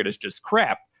the market is just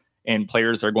crap and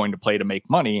players are going to play to make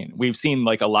money. We've seen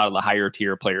like a lot of the higher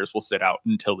tier players will sit out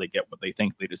until they get what they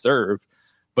think they deserve.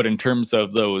 But in terms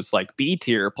of those like B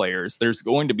tier players, there's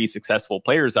going to be successful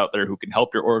players out there who can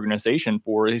help your organization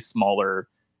for a smaller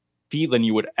fee than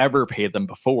you would ever pay them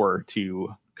before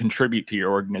to contribute to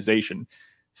your organization.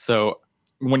 So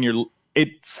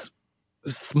it's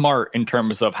smart in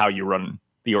terms of how you run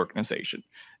the organization,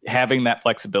 having that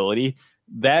flexibility.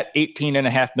 That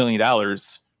 $18.5 million,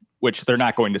 which they're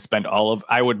not going to spend all of,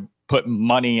 I would put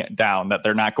money down that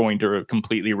they're not going to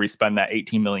completely respend that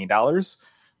 $18 million.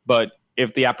 But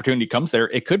if the opportunity comes there,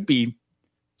 it could be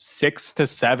 6 to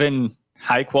 7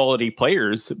 high quality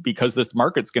players, because this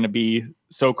market's going to be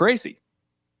so crazy.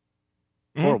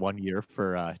 Or 1 year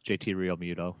for JT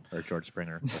Realmuto or George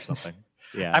Springer or something.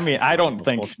 Yeah. I mean, I don't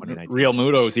think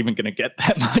Realmuto is even going to get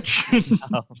that much.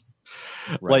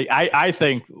 Right. Like, I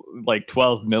think like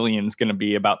 12 million is going to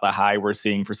be about the high we're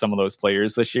seeing for some of those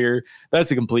players this year.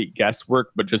 That's a complete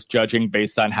guesswork, but just judging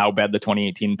based on how bad the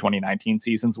 2018 and 2019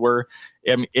 seasons were.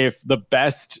 If the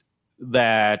best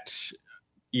that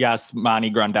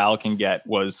Yasmani Grandal can get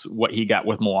was what he got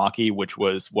with Milwaukee, which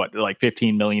was like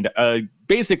 $15 million,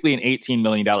 basically an $18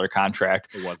 million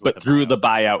contract, but through the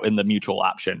buyout and the mutual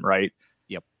option, right?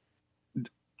 Yep.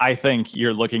 I think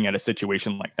you're looking at a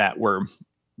situation like that where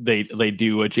they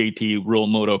do a JT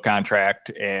Realmuto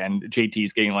contract and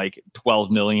JT's getting like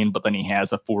 12 million, but then he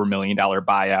has a $4 million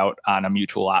buyout on a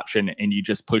mutual option, and you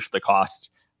just push the cost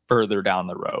further down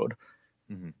the road.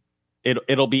 Mm-hmm.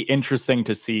 It'll be interesting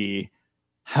to see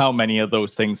how many of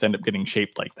those things end up getting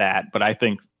shaped like that. But I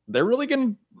think they're really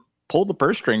going to pull the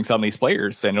purse strings on these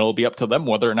players, and it'll be up to them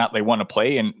whether or not they want to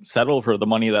play and settle for the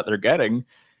money that they're getting.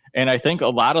 And I think a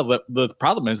lot of the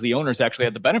problem is the owners actually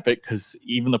have the benefit, because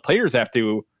even the players have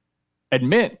to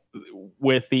admit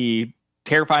with the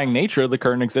terrifying nature of the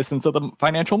current existence of the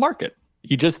financial market.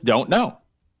 You just don't know.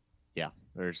 Yeah,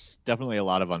 there's definitely a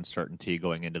lot of uncertainty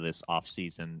going into this off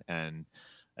season, and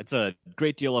it's a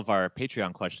great deal of our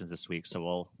Patreon questions this week.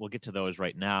 So we'll get to those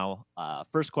right now.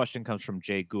 First question comes from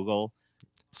Jay Google.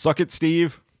 Suck it,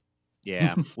 Steve.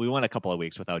 Yeah, we went a couple of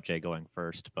weeks without Jay going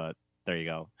first, but there you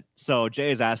go. So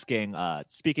Jay is asking,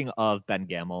 speaking of Ben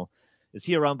Gamel, is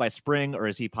he around by spring or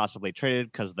is he possibly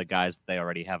traded because of the guys that they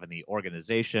already have in the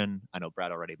organization? I know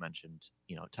Brad already mentioned,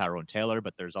 Tyrone Taylor,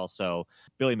 but there's also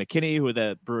Billy McKinney, who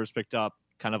the Brewers picked up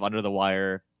kind of under the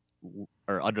wire,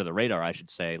 or under the radar, I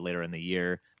should say, later in the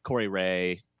year. Corey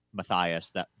Ray,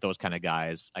 Matthias, those kind of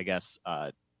guys. I guess,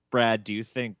 Brad, do you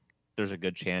think there's a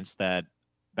good chance that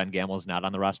Ben Gamel is not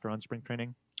on the roster on spring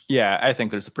training? Yeah, I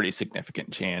think there's a pretty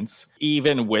significant chance,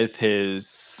 even with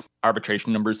his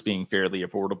arbitration numbers being fairly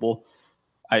affordable.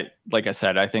 Like I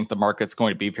said, I think the market's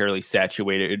going to be fairly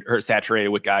saturated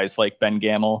with guys like Ben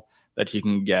Gamel that you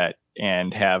can get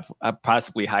and have a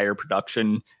possibly higher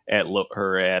production at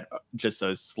just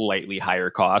a slightly higher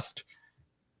cost.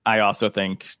 I also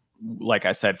think, like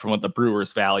I said, from what the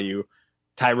Brewers value,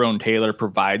 Tyrone Taylor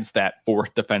provides that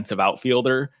fourth defensive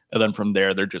outfielder, and then from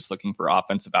there, they're just looking for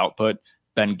offensive output.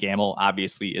 Ben Gamel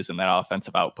obviously isn't that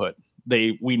offensive output.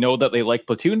 We know that they like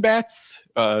platoon bats,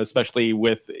 especially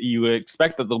you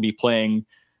expect that they'll be playing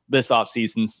this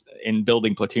offseason in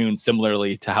building platoons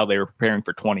similarly to how they were preparing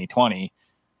for 2020.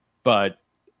 But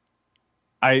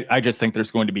I just think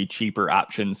there's going to be cheaper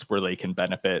options where they can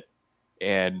benefit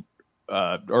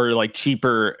or like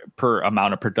cheaper per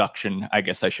amount of production, I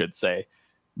guess I should say,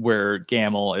 where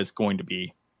Gamel is going to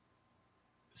be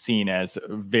seen as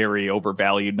very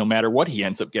overvalued no matter what he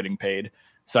ends up getting paid.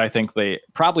 So I think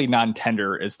probably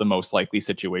non-tender is the most likely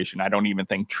situation. I don't even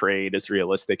think trade is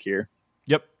realistic here.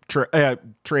 Yep.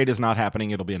 Trade is not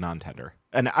happening. It'll be a non-tender.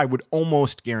 And I would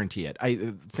almost guarantee it.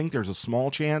 I think there's a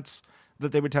small chance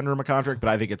that they would tender him a contract, but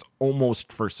I think it's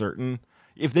almost for certain.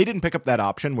 If they didn't pick up that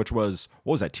option, which was,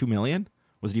 what was that, $2 million?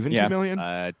 Was it even $2 million?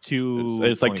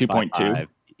 It's like 2.2.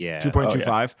 Yeah. 2.25.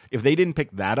 Yeah. If they didn't pick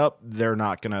that up, they're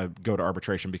not going to go to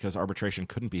arbitration because arbitration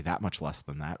couldn't be that much less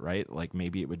than that, right? Like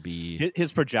maybe it would be.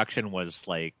 His projection was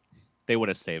like they would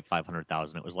have saved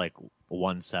 $500,000. It was like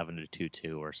 1.7 to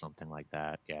 2.2 or something like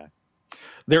that. Yeah.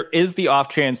 There is the off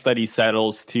chance that he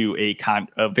settles to a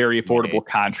very affordable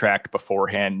contract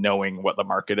beforehand, knowing what the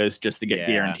market is, just to get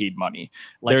guaranteed money.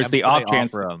 Like, there's the off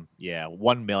chance.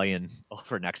 $1 million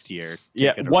for next year.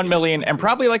 Yeah, $1 million, and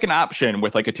probably like an option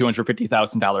with like a $250,000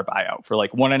 buyout for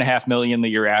like $1.5 million the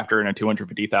year after, and a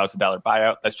 $250,000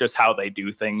 buyout. That's just how they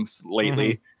do things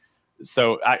lately. Mm-hmm.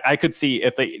 So I could see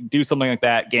if they do something like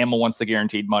that. Gamel wants the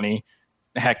guaranteed money.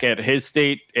 Heck, at his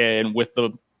state and with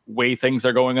the way things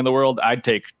are going in the world, I'd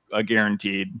take a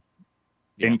guaranteed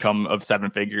income of 7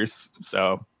 figures.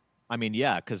 So, I mean,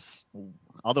 yeah, because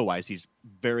otherwise he's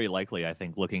very likely, I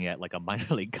think, looking at like a minor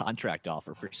league contract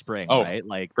offer for spring, right?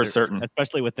 Like for certain,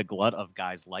 especially with the glut of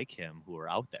guys like him who are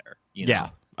out there.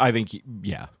 I think,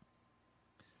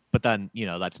 But then,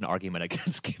 that's an argument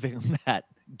against giving him that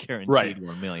guaranteed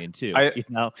 $1 million too.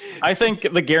 I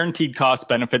think the guaranteed cost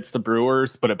benefits the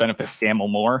Brewers, but it benefits Gamel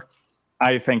more.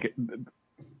 I think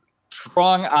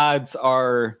strong odds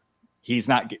are he's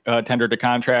not tendered a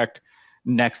contract.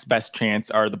 Next best chance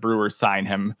are the Brewers sign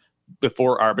him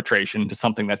before arbitration to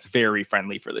something that's very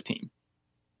friendly for the team.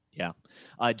 Yeah.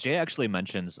 Jay actually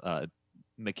mentions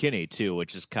McKinney too,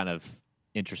 which is kind of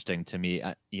interesting to me.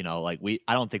 I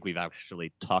don't think we've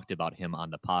actually talked about him on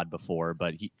the pod before,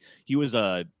 but he was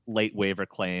a late waiver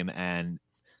claim. And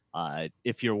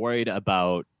if you're worried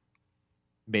about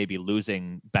maybe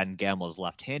losing Ben Gamel's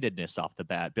left-handedness off the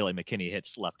bat, Billy McKinney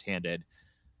hits left-handed,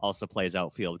 also plays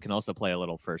outfield, can also play a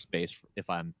little first base if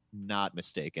I'm not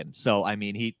mistaken. So, I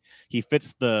mean, he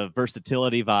fits the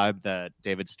versatility vibe that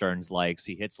David Stearns likes.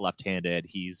 He hits left-handed.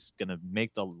 He's going to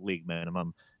make the league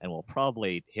minimum and will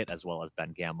probably hit as well as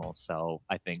Ben Gamel. So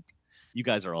I think you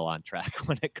guys are all on track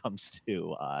when it comes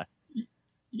to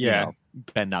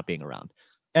Ben not being around.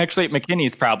 Actually,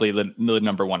 McKinney's probably the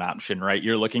number one option, right?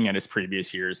 You're looking at his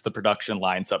previous years. The production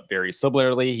lines up very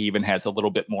similarly. He even has a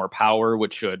little bit more power,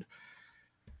 which should,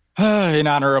 in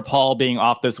honor of Paul being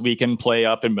off this weekend, play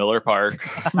up in Miller Park.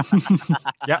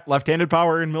 Yeah, left-handed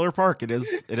power in Miller Park. It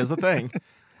is a thing.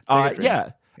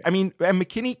 Yeah. I mean, and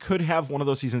McKinney could have one of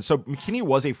those seasons. So McKinney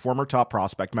was a former top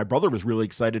prospect. My brother was really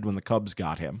excited when the Cubs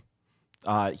got him.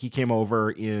 He came over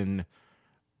in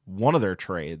one of their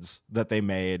trades that they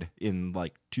made in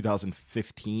like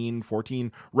 2015,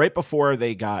 14, right before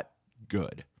they got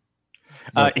good.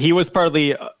 He was part of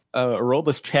the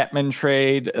Aroldis Chapman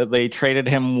trade. They traded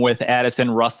him with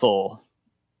Addison Russell.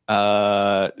 They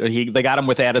got him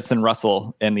with Addison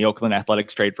Russell in the Oakland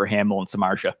Athletics trade for Hamill and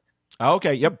Samardzija.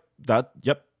 Okay. Yep.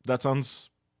 That sounds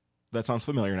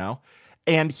familiar now.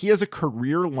 And he has a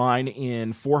career line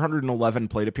in 411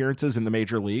 plate appearances in the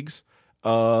major leagues.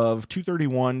 of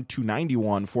 231,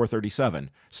 291, 437.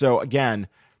 So again,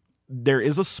 there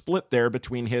is a split there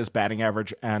between his batting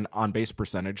average and on base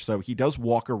percentage. So he does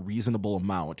walk a reasonable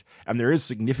amount, and there is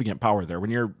significant power there. When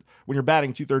you're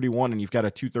batting 231 and you've got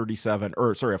a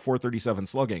 437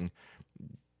 slugging,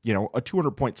 a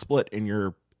 200-point split in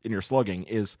your slugging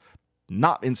is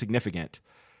not insignificant.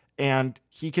 And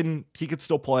he could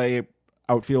still play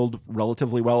outfield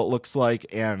relatively well, it looks like,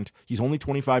 and he's only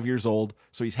 25 years old,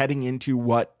 so he's heading into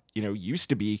what used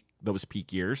to be those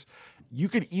peak years. You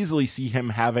could easily see him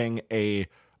having a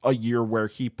year where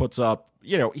he puts up,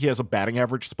 he has a batting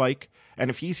average spike, and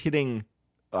if he's hitting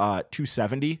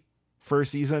 270 for a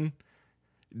season,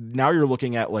 now you're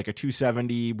looking at like a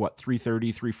 270,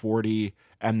 330, 340,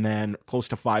 and then close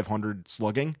to 500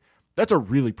 slugging. That's a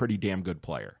really pretty damn good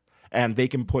player, and they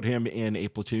can put him in a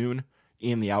platoon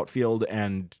in the outfield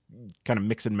and kind of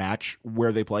mix and match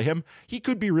where they play him. He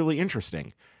could be really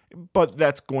interesting, but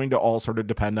that's going to all sort of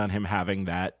depend on him having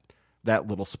that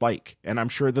little spike. And I'm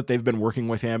sure that they've been working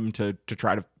with him to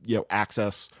try to,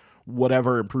 access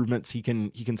whatever improvements he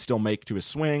can still make to his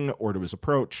swing or to his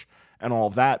approach and all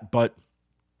of that. But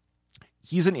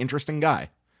he's an interesting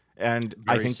guy. And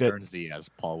very I think Stearnsy, as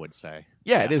Paul would say.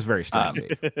 Yeah, it is very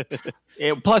Stearnsy.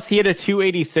 Plus he had a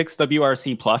 286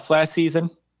 WRC plus last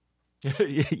season.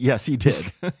 Yes, he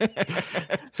did.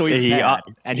 So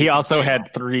he also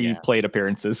had 3 plate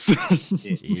appearances.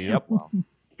 Yep. Well,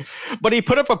 but he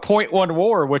put up a .1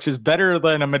 WAR, which is better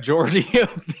than a majority of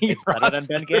the. It's better than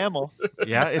Ben Gamel.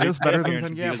 Yeah, it is better than Ben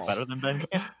It's Gamel. better than Ben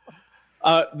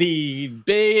Gamel. The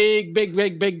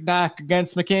big knock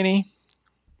against McKinney.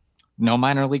 No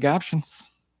minor league options.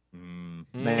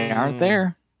 They aren't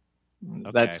there.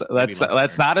 Okay,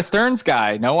 That's not a Stearns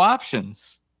guy. No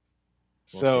options.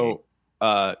 We'll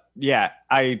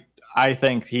I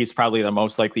think he's probably the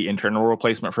most likely internal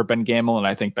replacement for Ben Gamel, and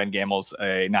I think Ben Gamel's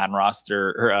a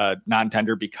non-roster or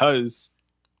non-tender because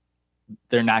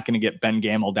they're not going to get Ben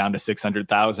Gamel down to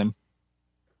 600,000.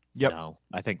 Yep. No,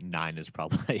 I think 9 is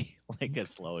probably like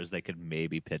as low as they could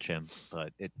maybe pitch him,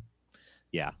 but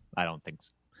I don't think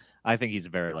so. I think he's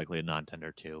very likely a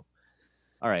non-tender too.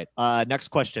 All right. Next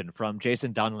question from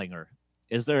Jason Dunlinger.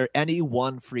 Is there any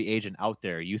one free agent out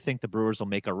there you think the Brewers will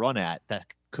make a run at that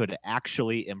could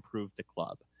actually improve the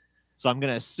club? So I'm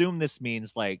going to assume this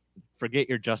means forget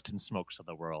your Justin Smokes of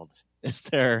the world. Is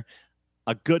there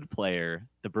a good player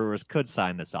the Brewers could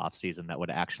sign this offseason that would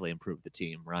actually improve the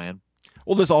team, Ryan?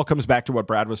 Well, this all comes back to what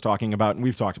Brad was talking about, and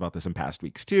we've talked about this in past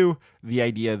weeks too. The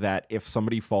idea that if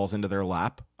somebody falls into their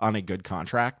lap on a good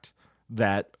contract,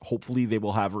 that hopefully they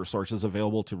will have resources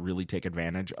available to really take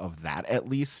advantage of that, at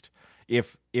least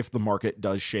if the market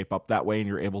does shape up that way and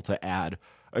you're able to add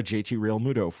a JT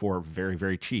Realmuto for very,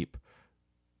 very cheap,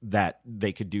 that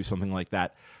they could do something like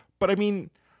that. But I mean,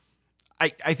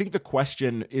 I think the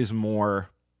question is more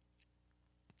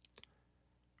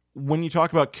when you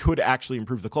talk about could actually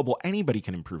improve the club. Well, anybody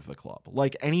can improve the club.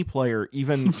 Like any player,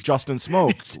 even Justin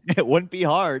Smoke, it wouldn't be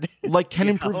hard. Can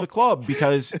improve the club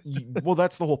because,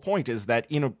 that's the whole point is that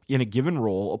in a given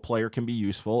role, a player can be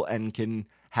useful and can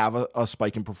have a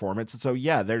spike in performance. And so,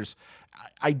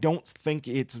 I don't think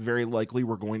it's very likely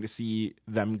we're going to see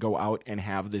them go out and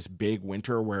have this big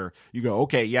winter where you go,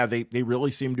 okay, yeah, they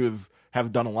really seem to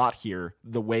have done a lot here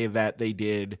the way that they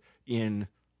did in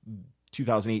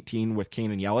 2018 with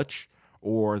Kane and Yelich,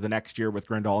 or the next year with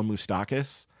Grandal and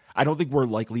Moustakas. I don't think we're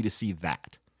likely to see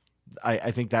that.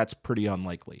 I think that's pretty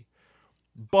unlikely.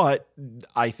 But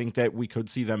I think that we could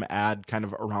see them add kind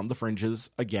of around the fringes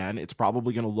again. It's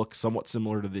probably going to look somewhat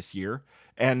similar to this year.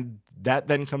 And that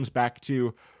then comes back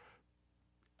to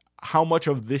how much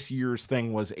of this year's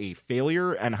thing was a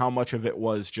failure and how much of it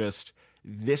was just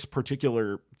this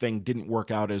particular thing didn't work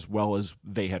out as well as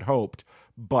they had hoped,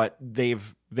 but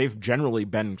they've generally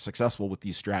been successful with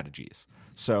these strategies.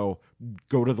 So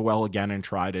go to the well again and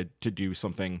try to do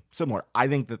something similar. I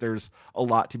think that there's a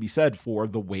lot to be said for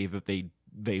the way that they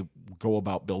go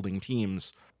about building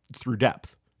teams through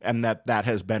depth. And that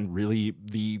has been really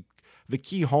the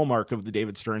key hallmark of the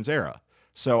David Stearns era.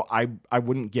 So I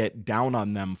wouldn't get down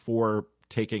on them for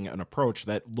taking an approach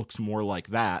that looks more like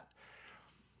that.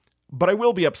 But I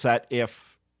will be upset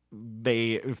if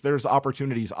there's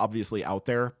opportunities obviously out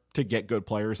there to get good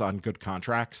players on good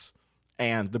contracts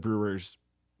and the Brewers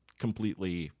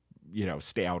completely,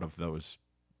 stay out of those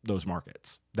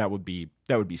markets. That would be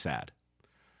sad.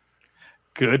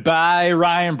 Goodbye,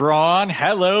 Ryan Braun.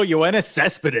 Hello, Yoenis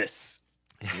Cespedes.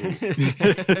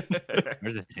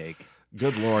 Where's the take?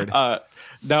 Good Lord.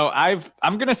 No, I'm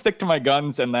going to stick to my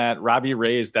guns and that Robbie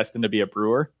Ray is destined to be a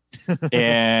Brewer.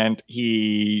 And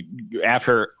he,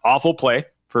 after awful play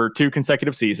for 2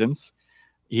 consecutive seasons,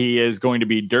 He is going to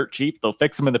be dirt cheap. They'll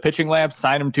fix him in the pitching lab,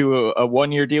 sign him to a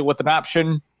 1-year deal with an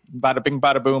option. Bada bing,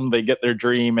 bada boom. They get their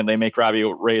dream and they make Robbie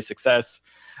Ray a success.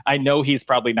 I know he's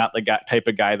probably not the type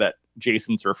of guy that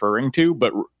Jason's referring to,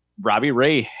 but Robbie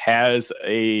Ray has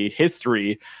a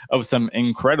history of some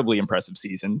incredibly impressive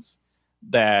seasons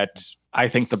that I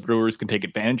think the Brewers can take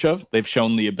advantage of. They've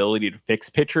shown the ability to fix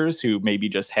pitchers who maybe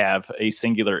just have a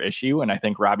singular issue, and I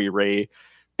think Robbie Ray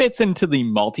fits into the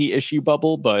multi-issue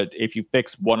bubble, but if you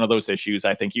fix one of those issues,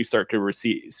 I think you start to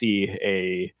see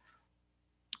a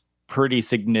pretty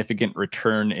significant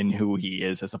return in who he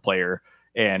is as a player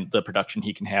and the production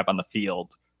he can have on the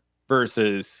field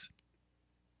versus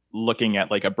looking at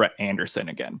like a Brett Anderson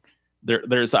again.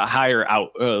 There's a higher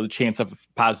chance of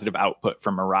positive output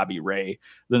from a Robbie Ray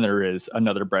than there is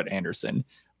another Brett Anderson.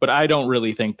 But I don't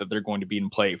really think that they're going to be in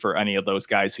play for any of those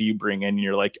guys who you bring in and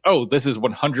you're like, oh, this is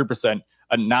 100%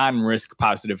 a non-risk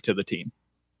positive to the team.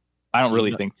 I don't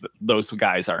really think that those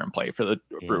guys are in play for the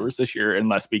Brewers this year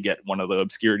unless we get one of the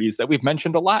obscurities that we've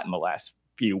mentioned a lot in the last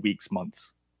few weeks,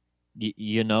 months.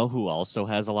 You know who also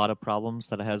has a lot of problems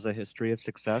that has a history of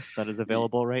success that is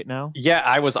available right now? Yeah,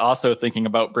 I was also thinking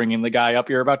about bringing the guy up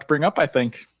you're about to bring up, I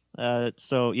think.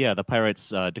 The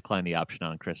Pirates declined the option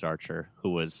on Chris Archer, who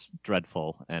was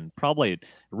dreadful and probably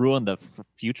ruined the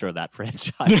future of that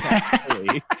franchise.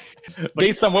 Actually.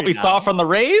 Based on what we saw from the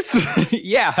Rays?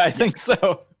 Yeah, I think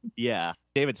so. Yeah.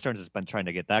 David Stearns has been trying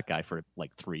to get that guy for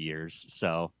like 3 years.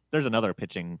 So there's another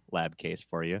pitching lab case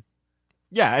for you.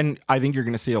 Yeah, and I think you're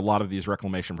going to see a lot of these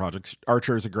reclamation projects.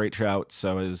 Archer is a great shout,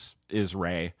 so is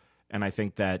Ray. And I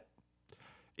think that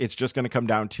it's just going to come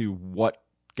down to what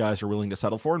guys are willing to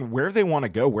settle for and where they want to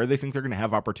go, where they think they're going to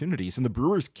have opportunities. And the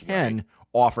Brewers can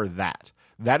offer that.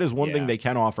 That is one thing they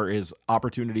can offer is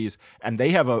opportunities. And they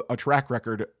have a track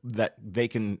record that they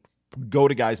can go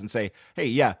to guys and say, hey,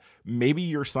 yeah, maybe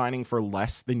you're signing for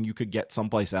less than you could get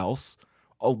someplace else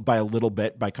by a little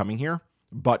bit by coming here.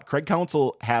 But Craig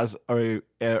Counsell has a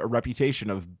reputation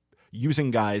of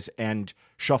using guys and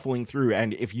shuffling through.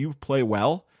 And if you play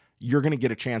well, you're going to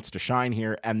get a chance to shine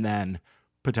here and then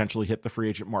potentially hit the free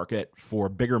agent market for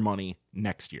bigger money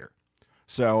next year.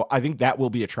 So I think that will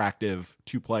be attractive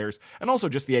to players. And also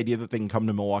just the idea that they can come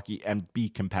to Milwaukee and be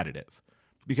competitive,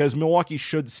 because Milwaukee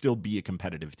should still be a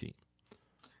competitive team.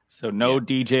 So no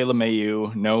DJ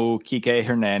LeMahieu, no Kike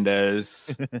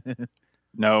Hernandez.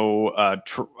 No,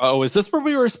 is this where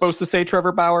we were supposed to say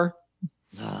Trevor Bauer?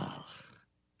 Oh,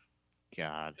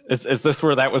 God. Is this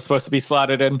where that was supposed to be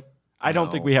slotted in? I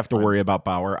don't think we have to worry about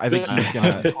Bauer. I think he's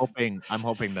gonna. I'm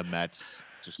hoping the Mets.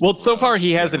 Well, so far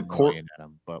he hasn't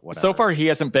So far he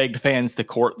hasn't begged fans to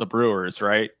court the Brewers,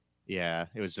 right? Yeah,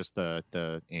 it was just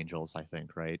the Angels, I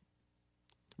think, right?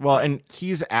 Well, and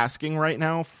he's asking right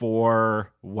now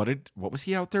for what was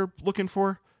he out there looking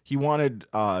for? He wanted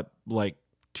like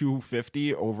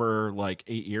 $250 over like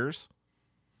 8 years.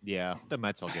 Yeah, the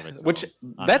Mets will give it. Which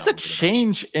that's a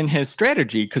change in his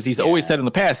strategy because he's always said in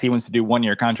the past he wants to do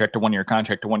 1-year contract to 1-year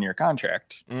contract to 1-year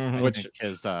contract. Mm-hmm. Which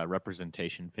his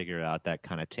representation figured out that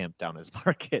kind of tamped down his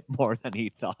market more than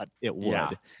he thought it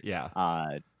would.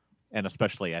 Yeah. And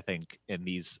especially, I think in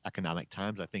these economic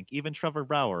times, I think even Trevor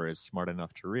Bauer is smart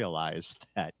enough to realize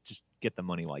that just get the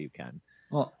money while you can.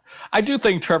 Well, I do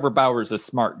think Trevor Bauer is a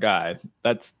smart guy.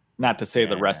 That's not to say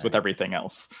the rest with everything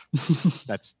else.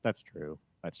 That's true.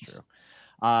 That's true.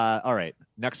 All right.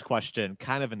 Next question,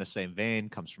 kind of in the same vein,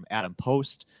 comes from Adam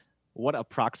Post. What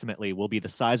approximately will be the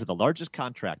size of the largest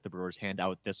contract the Brewers hand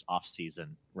out this offseason,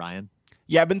 Ryan?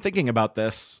 Yeah, I've been thinking about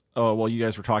this while you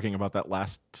guys were talking about that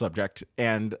last subject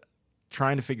and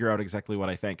trying to figure out exactly what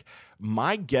I think.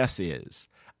 My guess is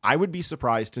I would be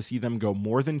surprised to see them go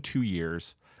more than 2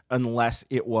 years unless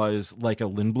it was like a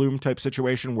Lindblom type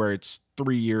situation where it's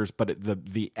 3 years, but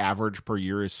the average per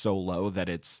year is so low that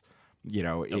it's,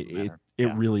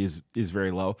 it really is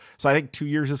very low. So I think 2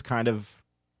 years is kind of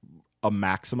a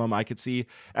maximum I could see.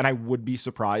 And I would be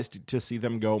surprised to see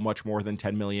them go much more than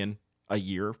 $10 million a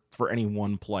year for any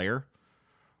one player.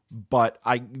 But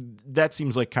that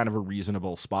seems like kind of a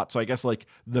reasonable spot. So I guess like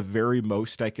the very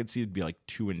most I could see would be like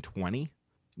 2 and 20,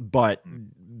 but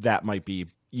that might be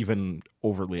even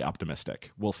overly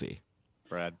optimistic. We'll see.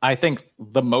 Brad, I think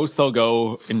the most they'll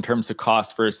go in terms of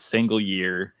cost for a single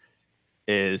year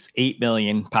is $8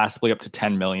 million, possibly up to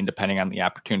 $10 million, depending on the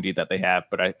opportunity that they have.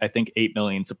 But I think $8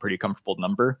 million is a pretty comfortable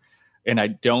number. And I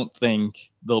don't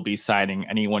think they'll be signing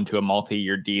anyone to a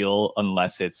multi-year deal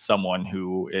unless it's someone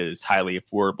who is highly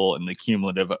affordable and the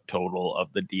cumulative total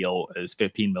of the deal is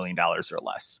 $15 million or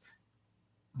less.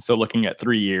 So looking at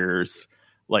 3 years,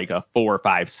 like a 4,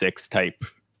 5, 6 type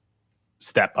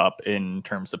step up in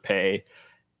terms of pay,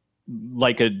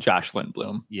 like a Josh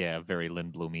Lindblom. Yeah, very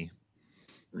Lindbloomy.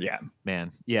 Yeah,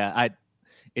 man. Yeah,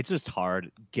 it's just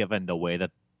hard given the way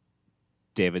that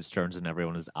David Stearns and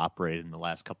everyone has operated in the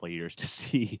last couple of years to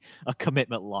see a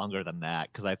commitment longer than that.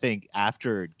 Because I think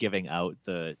after giving out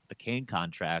the Kane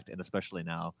contract, and especially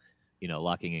now,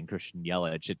 locking in Christian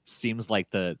Yelich, it seems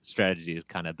like the strategy has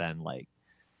kind of been like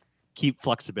keep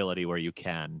flexibility where you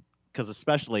can. Because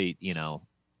especially,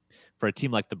 for a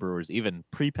team like the Brewers, even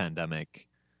pre-pandemic,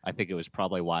 I think it was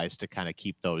probably wise to kind of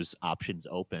keep those options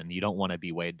open. You don't want to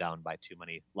be weighed down by too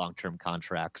many long-term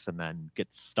contracts and then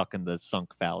get stuck in the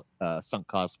sunk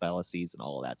cost fallacies and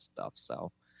all of that stuff.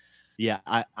 So, yeah,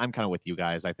 I'm kind of with you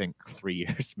guys. I think 3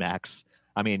 years max.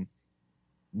 I mean,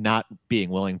 not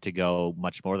being willing to go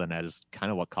much more than that is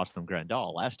kind of what cost them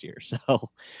Grandal last year. So,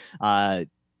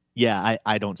 yeah,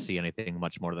 I don't see anything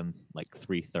much more than like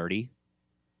 3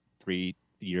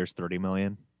 years, 30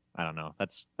 million. I don't know.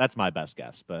 That's my best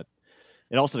guess, but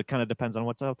it also kind of depends on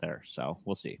what's out there. So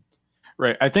we'll see.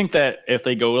 Right. I think that if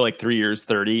they go like 3 years,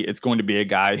 30, it's going to be a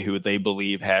guy who they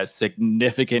believe has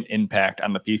significant impact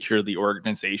on the future of the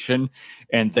organization.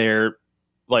 And they're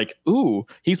like, ooh,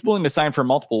 he's willing to sign for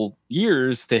multiple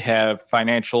years to have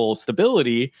financial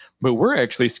stability, but we're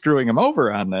actually screwing him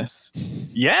over on this.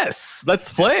 Yes, let's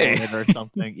play. Or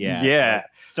something. Yeah. Yeah.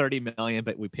 So 30 million,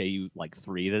 but we pay you like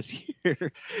 3 this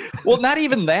year. Well, not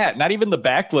even that, not even the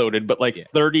backloaded, but like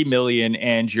 30 million,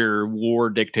 and your war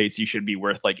dictates you should be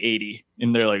worth like 80.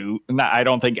 And they're like, I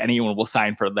don't think anyone will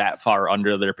sign for that far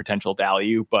under their potential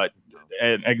value, but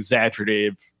an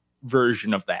exaggerative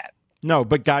version of that. No,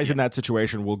 but guys in that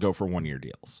situation will go for 1-year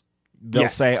deals. They'll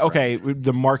say, okay,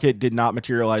 the market did not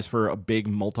materialize for a big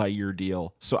multi-year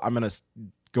deal, so I'm going to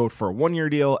go for a 1-year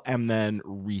deal and then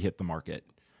re-hit the market.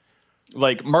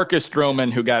 Like Marcus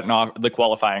Stroman, who got the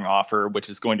qualifying offer, which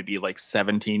is going to be like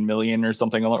 17 million or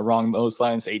something along those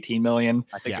lines, 18 million.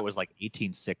 I think it was like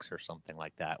 18.6 or something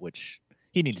like that, which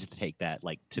he needs to take that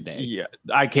like today. Yeah,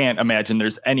 I can't imagine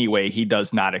there's any way he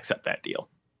does not accept that deal.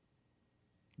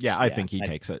 Yeah, I think he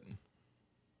takes it.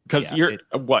 Because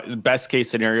best case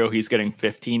scenario, he's getting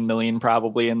 15 million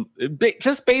probably. And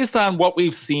just based on what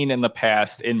we've seen in the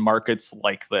past in markets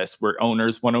like this, where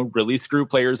owners want to really screw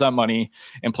players on money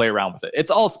and play around with it.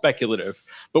 It's all speculative,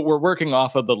 but we're working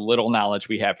off of the little knowledge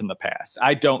we have in the past.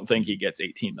 I don't think he gets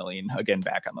 18 million again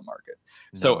back on the market.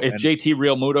 So if JT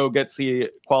Realmuto gets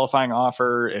the qualifying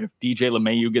offer, if DJ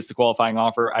LeMahieu gets the qualifying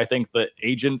offer, I think the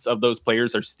agents of those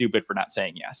players are stupid for not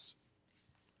saying yes.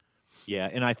 Yeah,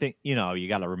 and I think, you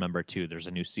got to remember, too, there's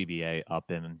a new CBA up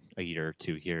in a year or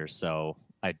two here. So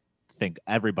I think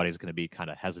everybody's going to be kind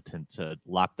of hesitant to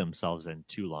lock themselves in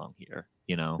too long here.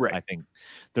 Right. I think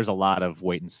there's a lot of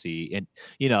wait and see. And,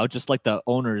 just like the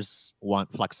owners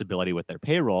want flexibility with their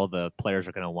payroll, the players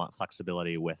are going to want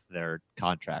flexibility with their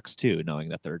contracts, too, knowing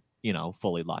that they're,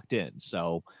 fully locked in.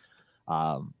 So,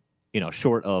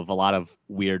 short of a lot of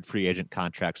weird free agent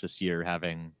contracts this year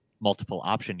having multiple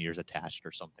option years attached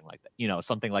or something like that.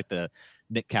 Something like the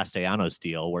Nick Castellanos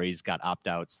deal where he's got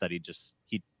opt-outs that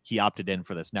he opted in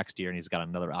for this next year and he's got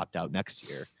another opt-out next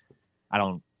year. I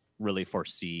don't really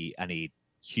foresee any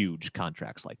huge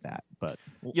contracts like that, but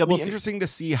it'll be interesting to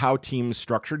see how teams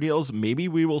structure deals. Maybe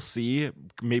we will see,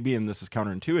 and this is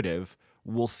counterintuitive,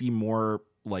 we'll see more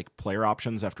like player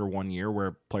options after 1 year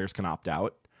where players can opt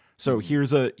out. So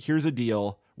here's a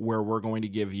deal where we're going to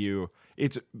give you,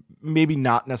 it's maybe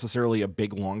not necessarily a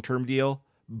big long-term deal,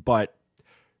 but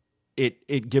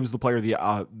it gives the player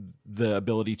the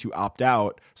ability to opt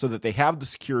out so that they have the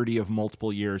security of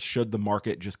multiple years should the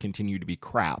market just continue to be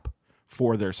crap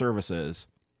for their services,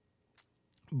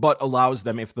 but allows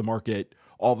them, if the market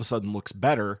all of a sudden looks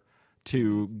better,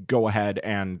 to go ahead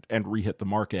and re-hit the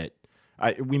market.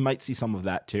 We might see some of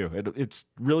that too. It's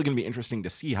really going to be interesting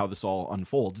to see how this all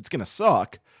unfolds. It's going to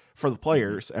suck for the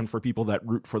players and for people that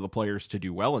root for the players to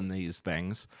do well in these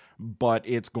things, but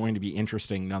it's going to be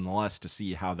interesting nonetheless to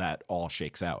see how that all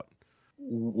shakes out.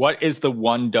 What is the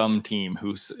one dumb team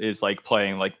who is like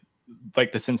playing like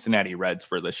the Cincinnati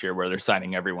Reds were this year, where they're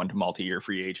signing everyone to multi-year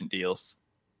free agent deals?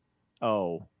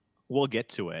 Oh, we'll get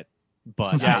to it,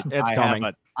 but it's coming.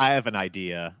 I have an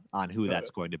idea on who that's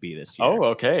going to be this year. Oh,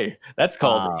 okay. That's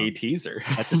called a teaser.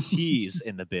 That's a tease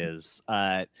in the biz.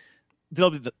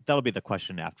 That'll be the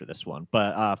question after this one.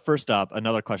 But first up,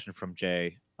 another question from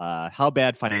Jay. How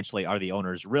bad financially are the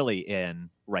owners really in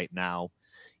right now?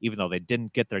 Even though they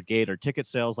didn't get their gate or ticket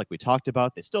sales like we talked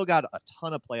about, they still got a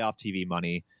ton of playoff TV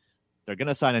money. They're going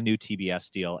to sign a new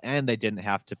TBS deal, and they didn't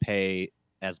have to pay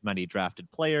as many drafted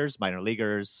players, minor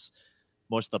leaguers,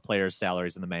 most of the players'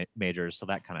 salaries in the majors, so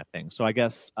that kind of thing. So I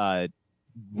guess,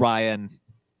 Ryan,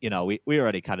 we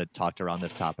already kind of talked around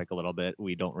this topic a little bit.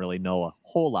 We don't really know a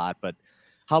whole lot, but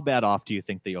how bad off do you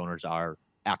think the owners are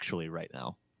actually right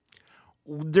now?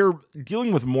 They're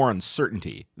dealing with more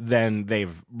uncertainty than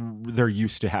they're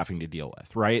used to having to deal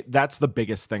with, right? That's the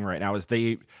biggest thing right now is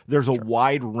there's a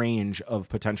wide range of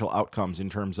potential outcomes in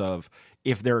terms of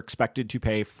if they're expected to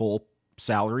pay full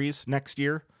salaries next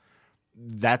year.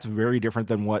 That's very different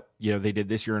than what they did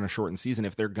this year in a shortened season.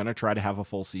 If they're going to try to have a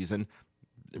full season,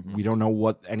 we don't know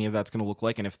what any of that's going to look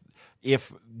like. And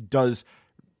if does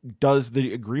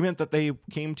the agreement that they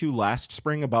came to last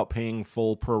spring about paying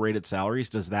full prorated salaries,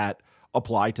 does that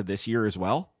apply to this year as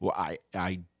well? Well,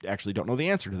 I actually don't know the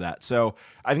answer to that. So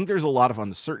I think there's a lot of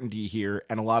uncertainty here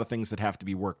and a lot of things that have to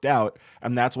be worked out.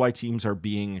 And that's why teams are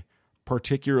being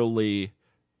particularly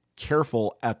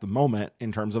careful at the moment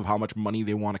in terms of how much money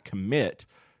they want to commit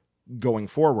going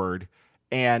forward.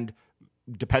 And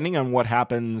depending on what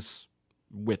happens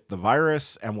with the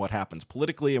virus and what happens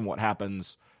politically and what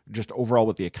happens just overall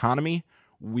with the economy,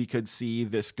 we could see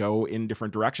this go in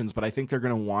different directions. But I think they're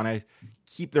going to want to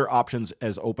keep their options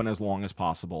as open as long as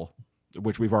possible,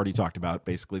 which we've already talked about.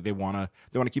 Basically, they want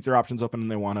to keep their options open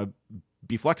and they want to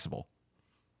be flexible.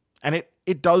 And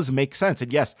it does make sense.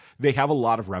 And yes, they have a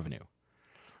lot of revenue,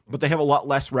 but they have a lot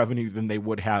less revenue than they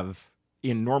would have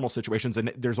in normal situations.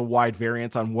 And there's a wide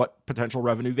variance on what potential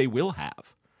revenue they will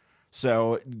have.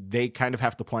 So they kind of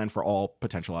have to plan for all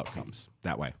potential outcomes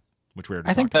that way, which we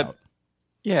already talked about.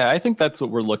 Yeah, I think that's what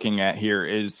we're looking at here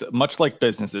is much like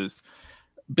businesses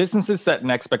set an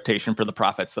expectation for the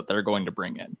profits that they're going to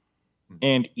bring in.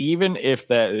 And even if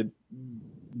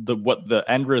what the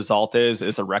end result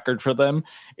is a record for them,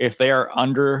 if they are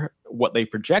under what they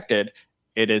projected,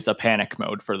 it is a panic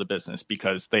mode for the business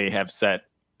because they have set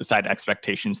aside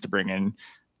expectations to bring in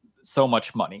so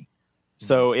much money.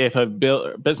 So if a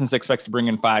business expects to bring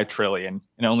in $5 trillion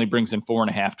and only brings in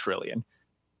 $4.5 trillion,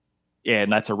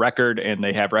 and that's a record and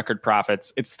they have record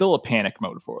profits, it's still a panic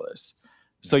mode for this.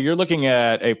 So you're looking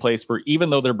at a place where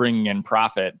even though they're bringing in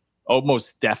profit,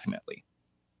 almost definitely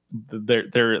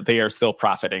they are still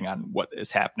profiting on what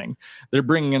is happening. They're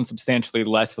bringing in substantially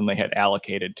less than they had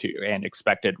allocated to and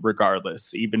expected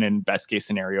regardless, even in best case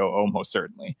scenario, almost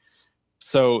certainly.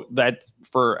 So that's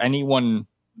for anyone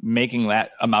making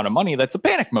that amount of money, that's a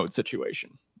panic mode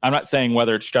situation. I'm not saying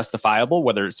whether it's justifiable,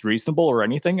 whether it's reasonable or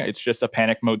anything. It's just a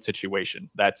panic mode situation.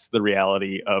 That's the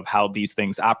reality of how these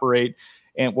things operate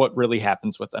and what really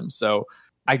happens with them. So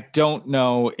I don't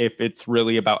know if it's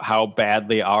really about how bad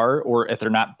they are or if they're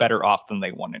not better off than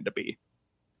they wanted to be.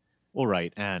 Well,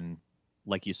 right. And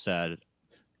like you said,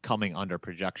 coming under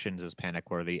projections is panic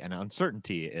worthy, and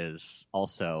uncertainty is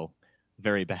also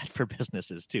very bad for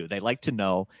businesses too. They like to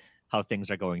know how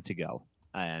things are going to go.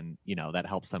 And, that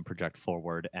helps them project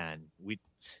forward. And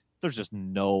there's just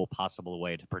no possible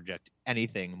way to project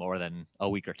anything more than a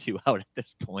week or two out at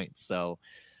this point. So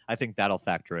I think that'll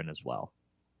factor in as well.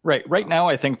 Right now,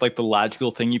 I think like the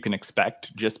logical thing you can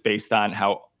expect just based on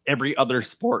how every other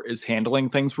sport is handling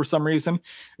things for some reason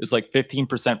is like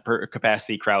 15% per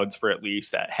capacity crowds for at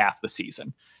least at half the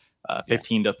season,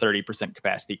 15 to 30%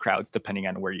 capacity crowds, depending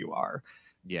on where you are.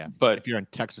 Yeah, but if you're in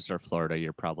Texas or Florida,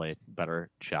 you're probably a better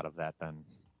shot of that than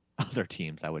other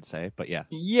teams, I would say. But yeah.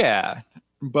 Yeah,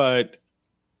 but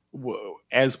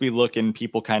as we look and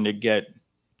people kind of get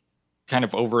kind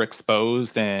of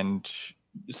overexposed and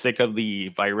sick of the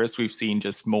virus, we've seen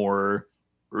just more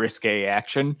risque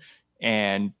action.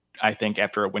 And I think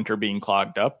after a winter being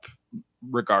clogged up,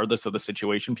 regardless of the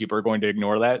situation, people are going to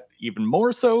ignore that even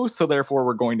more so. So therefore,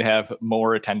 we're going to have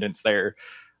more attendance there.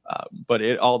 But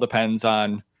it all depends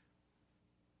on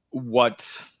what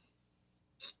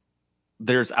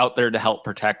there's out there to help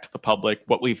protect the public.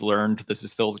 What we've learned, this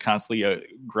is still constantly a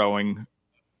growing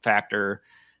factor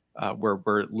where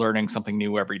we're learning something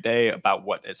new every day about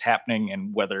what is happening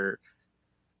and whether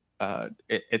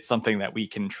it's something that we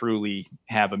can truly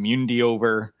have immunity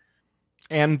over.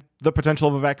 And the potential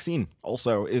of a vaccine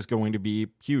also is going to be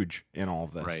huge in all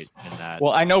of this. Right.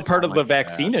 Well, I know part of the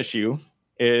vaccine issue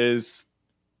is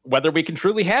whether we can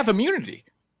truly have immunity.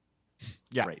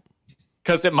 Yeah. Right.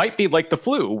 Because it might be like the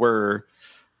flu where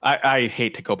I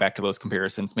hate to go back to those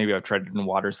comparisons. Maybe I've treaded in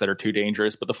waters that are too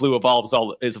dangerous, but the flu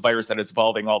is a virus that is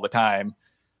evolving all the time.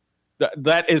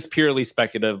 That is purely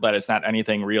speculative. That is not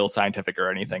anything real scientific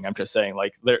or anything. I'm just saying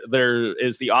like there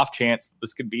is the off chance that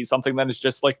this could be something that is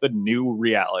just like the new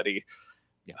reality,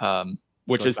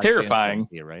 which is terrifying.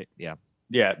 Right. Yeah.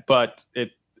 Yeah. But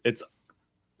it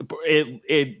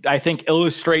I think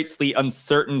illustrates the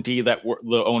uncertainty that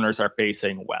the owners are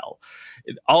facing well.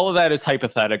 All of that is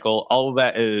hypothetical. All of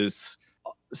that is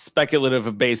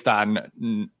speculative based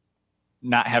on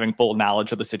not having full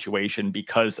knowledge of the situation,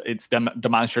 because it's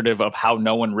demonstrative of how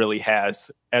no one really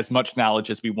has as much knowledge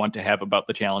as we want to have about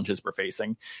the challenges we're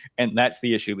facing. And that's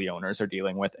the issue the owners are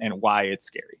dealing with and why it's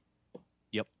scary.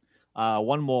 Yep.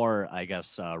 One more, I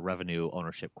guess, revenue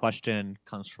ownership question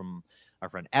comes from our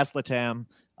friend Aslatam.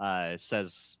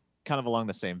 Says kind of along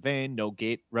the same vein, no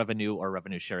gate revenue or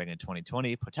revenue sharing in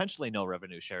 2020, potentially no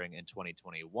revenue sharing in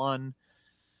 2021.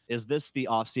 Is this the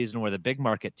offseason where the big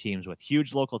market teams with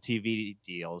huge local TV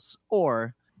deals,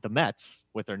 or the Mets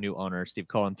with their new owner, Steve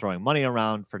Cohen, throwing money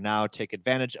around for now, take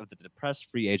advantage of the depressed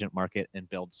free agent market and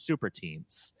build super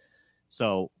teams?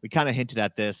 So we kind of hinted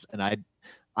at this, and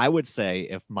I would say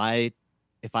if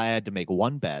I had to make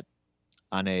one bet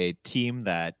on a team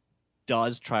that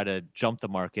does try to jump the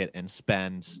market and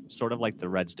spend sort of like the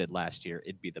Reds did last year,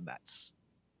 it'd be the Mets.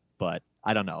 But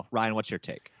I don't know. Ryan, what's your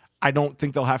take? I don't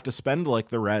think they'll have to spend like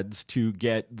the Reds to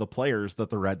get the players that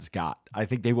the Reds got. I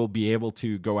think they will be able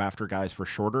to go after guys for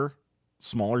shorter,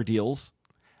 smaller deals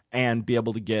and be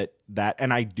able to get that.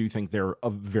 And I do think they're a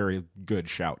very good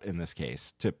shout in this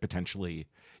case to potentially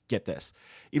get this.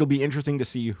 It'll be interesting to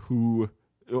see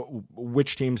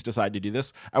which teams decide to do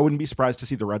this. I wouldn't be surprised to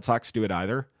see the Red Sox do it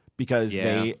either, because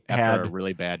they had a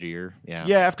really bad year.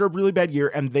 Yeah, after a really bad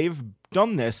year. And they've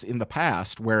done this in the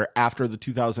past where after the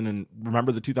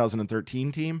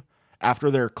 2013 team,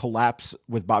 after their collapse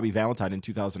with Bobby Valentine in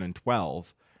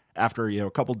 2012, after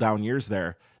a couple down years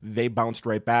there, they bounced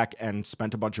right back and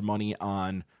spent a bunch of money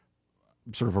on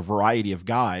sort of a variety of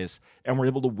guys and were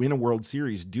able to win a World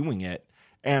Series doing it.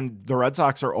 And the Red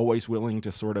Sox are always willing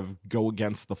to sort of go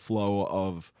against the flow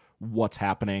of what's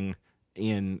happening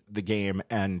in the game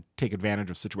and take advantage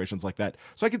of situations like that.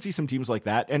 So I could see some teams like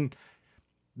that. And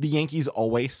the Yankees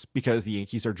always, because the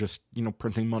Yankees are just,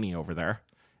 printing money over there.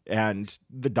 And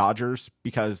the Dodgers,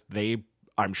 because they,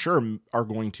 I'm sure, are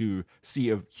going to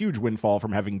see a huge windfall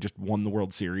from having just won the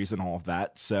World Series and all of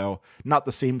that. So not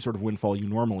the same sort of windfall you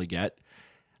normally get,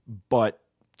 but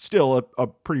still a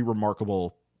pretty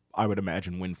remarkable, I would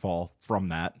imagine, windfall from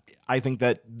that. I think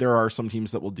that there are some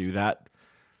teams that will do that.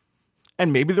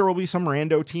 And maybe there will be some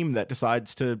rando team that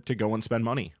decides to go and spend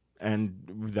money and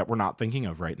that we're not thinking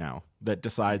of right now, that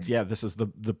decides, this is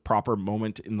the proper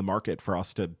moment in the market for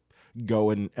us to go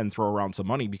and throw around some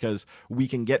money, because we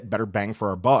can get better bang for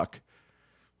our buck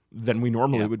than we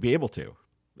normally would be able to.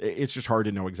 It's just hard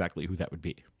to know exactly who that would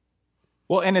be.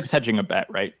 Well, and it's hedging a bet,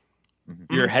 right?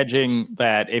 Mm-hmm. You're hedging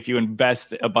that if you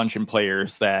invest a bunch in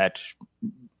players that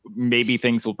maybe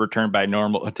things will return to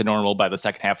normal by the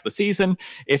second half of the season.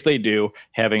 If they do,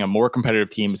 having a more competitive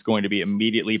team is going to be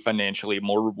immediately financially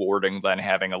more rewarding than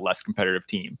having a less competitive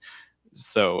team.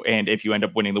 So, and if you end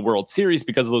up winning the World Series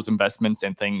because of those investments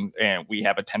and we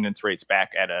have attendance rates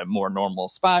back at a more normal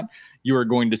spot, you are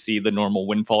going to see the normal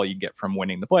windfall you get from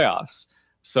winning the playoffs.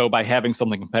 So by having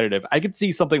something competitive, I could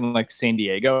see something like San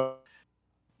Diego.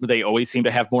 They always seem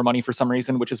to have more money for some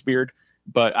reason, which is weird.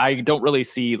 But I don't really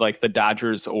see like the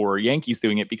Dodgers or Yankees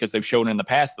doing it, because they've shown in the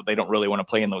past that they don't really want to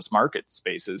play in those market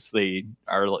spaces. They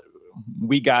are,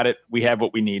 we got it. We have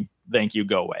what we need. Thank you.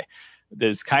 Go away.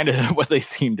 Is kind of what they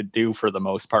seem to do for the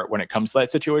most part when it comes to that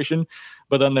situation.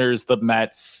 But then there's the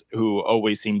Mets, who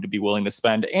always seem to be willing to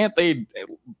spend, and they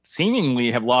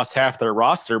seemingly have lost half their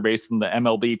roster based on the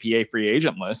MLBPA free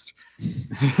agent list.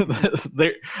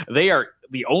 They are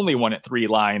the only one at 3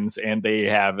 lines, and they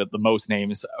have the most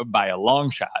names by a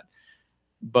long shot.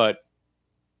 But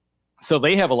so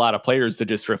they have a lot of players to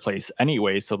just replace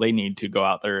anyway, so they need to go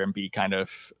out there and be kind of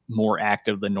more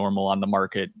active than normal on the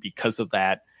market because of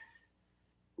that,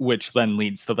 which then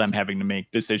leads to them having to make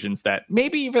decisions that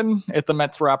maybe even if the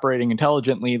Mets were operating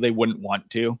intelligently, they wouldn't want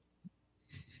to.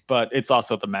 But it's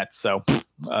also the Mets, so...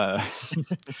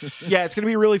 Yeah, it's going to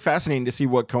be really fascinating to see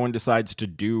what Cohen decides to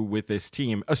do with this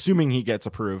team, assuming he gets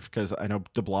approved, because I know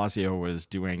de Blasio was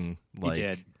doing like... He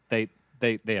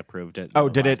did. They approved it. Oh,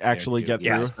 did it actually get through?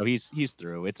 Yeah, so he's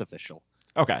through. It's official.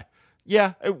 Okay.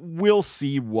 Yeah, we'll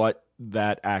see what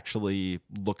that actually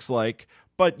looks like.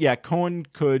 But yeah, Cohen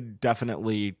could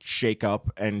definitely shake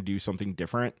up and do something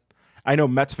different. I know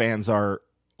Mets fans are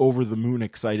over the moon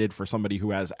excited for somebody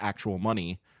who has actual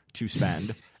money to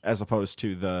spend, as opposed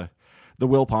to the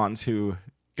Wilpons who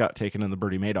got taken in the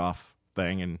Bernie Madoff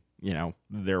thing, and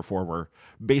therefore were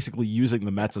basically using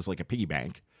the Mets as like a piggy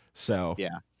bank. So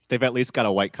yeah, they've at least got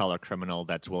a white collar criminal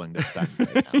that's willing to spend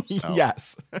right now. So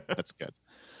yes, that's good.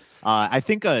 I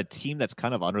think a team that's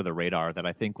kind of under the radar that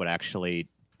I think would actually,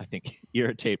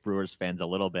 irritate Brewers fans a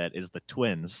little bit is the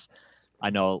Twins. I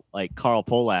know, like Carl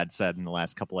Pohlad said in the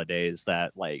last couple of days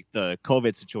that like the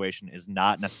COVID situation is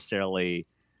not necessarily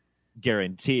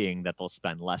guaranteeing that they'll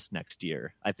spend less next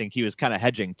year. I think he was kind of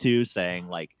hedging too, saying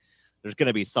like there's going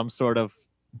to be some sort of,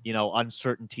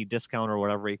 uncertainty discount or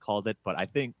whatever he called it. But I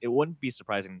think it wouldn't be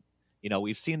surprising.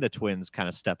 We've seen the Twins kind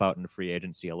of step out in free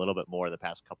agency a little bit more the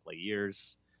past couple of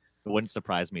years. It wouldn't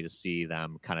surprise me to see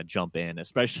them kind of jump in,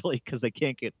 especially because they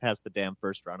can't get past the damn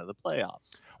first round of the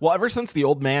playoffs. Well, ever since the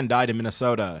old man died in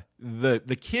Minnesota,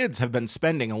 the kids have been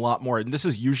spending a lot more. And this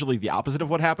is usually the opposite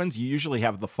of what happens. You usually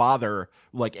have the father,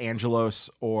 like Angelos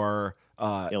or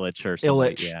Illich or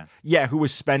somebody, Illich, yeah, who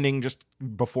was spending just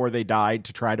before they died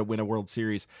to try to win a World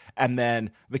Series. And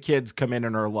then the kids come in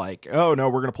and are like, oh, no,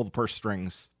 we're going to pull the purse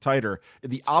strings tighter.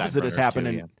 The opposite has happened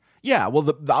in Yeah, well,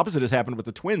 the opposite has happened with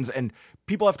the Twins, and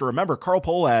people have to remember Carl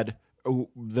Pohlad.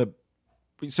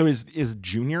 Is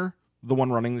Junior the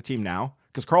one running the team now?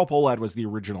 Because Carl Pohlad was the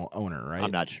original owner, right?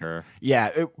 I'm not sure.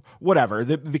 Yeah, whatever.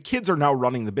 The kids are now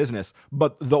running the business,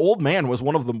 but the old man was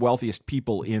one of the wealthiest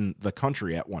people in the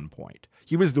country at one point.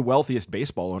 He was the wealthiest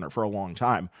baseball owner for a long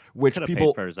time, which Could have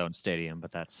people paid for his own stadium,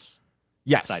 but that's.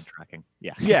 Yes. Sidetracking.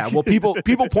 Yeah. Yeah. Well, people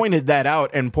pointed that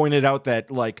out and pointed out that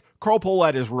like Carl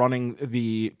Pohlad is running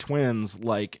the Twins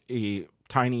like a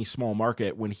tiny small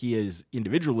market when he is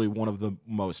individually one of the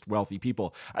most wealthy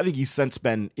people. I think he's since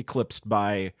been eclipsed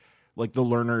by like the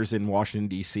Lerners in Washington,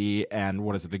 D.C. and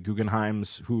the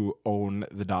Guggenheims who own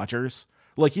the Dodgers.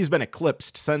 Like he's been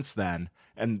eclipsed since then,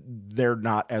 and they're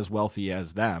not as wealthy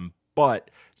as them,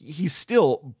 but he's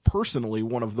still personally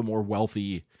one of the more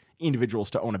wealthy individuals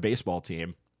to own a baseball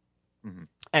team,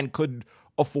 and could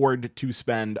afford to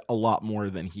spend a lot more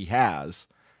than he has,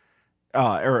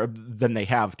 or than they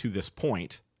have to this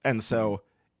point. And so,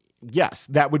 yes,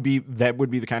 that would be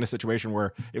the kind of situation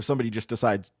where if somebody just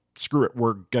decides, screw it,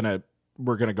 we're gonna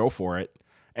go for it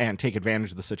and take advantage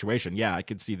of the situation. Yeah, I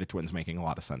could see the Twins making a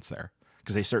lot of sense there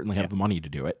because they certainly have the money to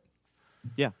do it.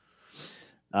 Yeah.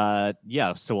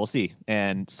 So we'll see.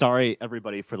 And sorry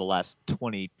everybody for the last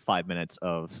 25 minutes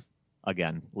of,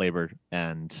 again, labor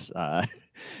and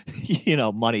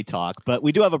money talk, but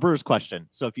we do have a Brewers question.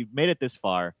 So if you've made it this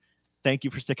far, thank you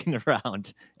for sticking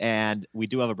around. And we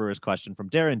do have a Brewers question from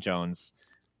Darren Jones,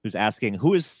 who's asking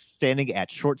who is standing at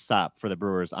shortstop for the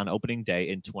Brewers on opening day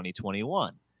in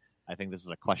 2021. I think this is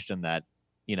a question that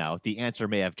the answer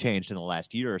may have changed in the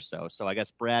last year or so. So I guess,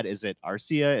 Brad, is it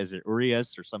Arcia, is it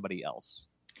Urias, or somebody else?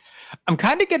 I'm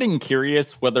kind of getting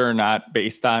curious whether or not,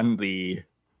 based on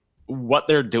what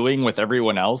they're doing with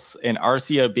everyone else, and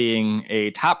Arcia being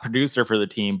a top producer for the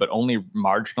team, but only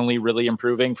marginally really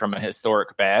improving from a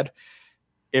historic bad,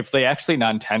 if they actually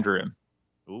non-tender him.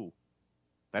 Ooh,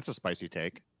 that's a spicy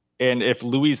take. And if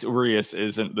Luis Urias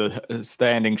isn't the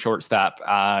standing shortstop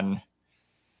on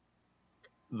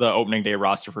the opening day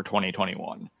roster for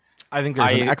 2021. I think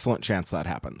there's an excellent chance that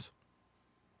happens.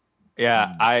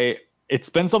 Yeah, it's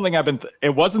been something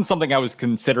it wasn't something I was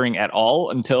considering at all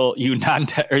until you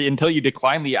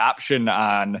decline the option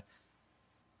on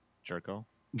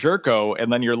Jerko,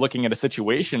 and then you're looking at a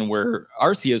situation where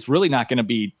Arcia is really not going to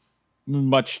be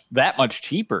that much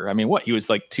cheaper. I mean, he was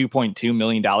like $2.2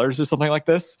 million or something like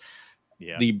this.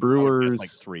 Yeah, the Brewers like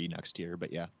 3 next year,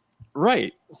 but yeah,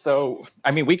 right. So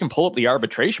I mean, we can pull up the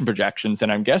arbitration projections, and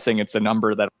I'm guessing it's a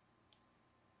number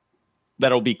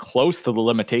that'll be close to the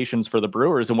limitations for the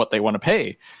Brewers and what they want to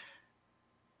pay.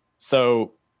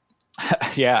 So,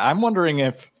 yeah, I'm wondering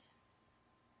if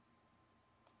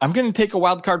I'm going to take a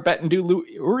wild card bet and do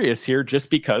Urias here just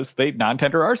because they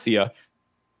non-tender Arcia.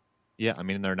 Yeah, I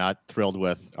mean, they're not thrilled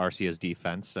with Arcia's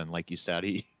defense, and like you said,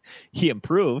 he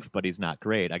improved, but he's not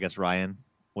great. I guess, Ryan,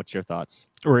 what's your thoughts?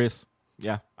 Urias.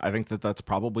 Yeah, I think that's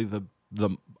probably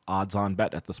the odds-on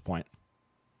bet at this point.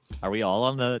 Are we all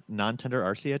on the non-tender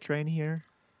Arcia train here?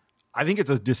 I think it's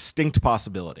a distinct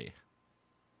possibility.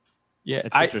 Yeah,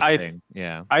 it's interesting.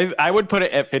 I would put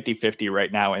it at 50-50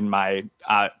 right now in my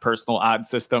personal odds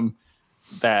system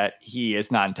that he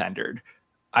is non-tendered.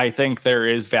 I think there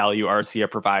is value Arcia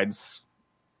provides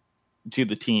to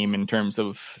the team in terms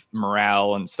of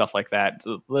morale and stuff like that.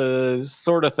 The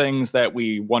sort of things that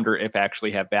we wonder if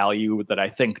actually have value that I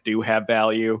think do have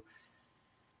value.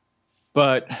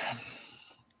 But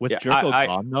with Jerko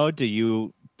gone, though, do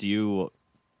you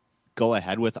go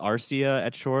ahead with Arcia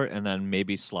at short and then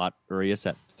maybe slot Urias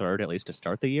at third, at least to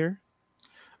start the year?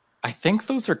 I think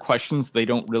those are questions they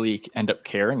don't really end up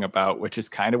caring about, which is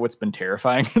kind of what's been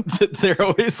terrifying. They're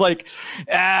always like,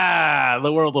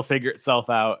 the world will figure itself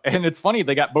out. And it's funny,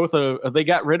 they got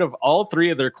rid of all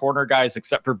 3 of their corner guys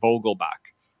except for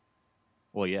Vogelbach.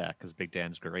 Well, yeah, because Big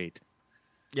Dan's great.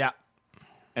 Yeah.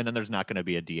 And then there's not going to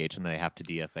be a DH, and they have to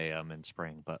DFA him in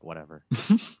spring, but whatever.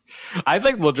 I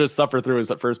think we'll just suffer through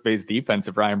his first base defense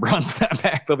if Ryan Braun's not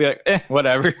back. They'll be like,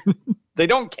 whatever. They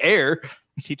don't care.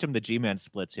 Teach him the G-Man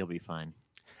splits. He'll be fine.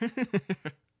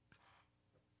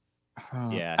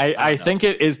 Yeah, I think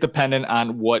it is dependent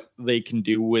on what they can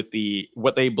do with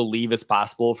what they believe is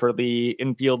possible for the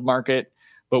infield market.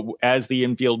 But as the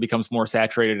infield becomes more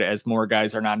saturated, as more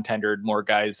guys are non-tendered, more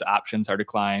guys' options are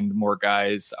declined, more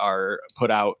guys are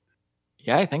put out.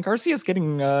 Yeah, I think Arcia is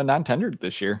getting non-tendered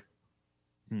this year.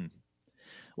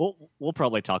 Well, we'll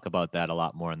probably talk about that a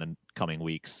lot more in the coming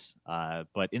weeks.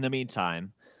 But in the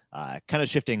meantime, kind of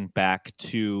shifting back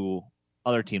to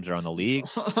other teams around the league,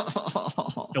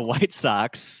 the White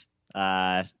Sox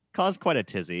caused quite a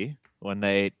tizzy when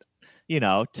they,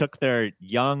 took their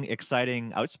young,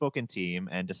 exciting, outspoken team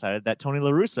and decided that Tony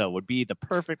La Russa would be the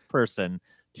perfect person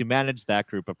to manage that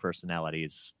group of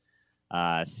personalities.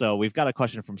 So we've got a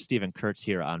question from Stephen Kurtz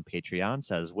here on Patreon.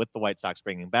 Says, with the White Sox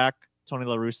bringing back Tony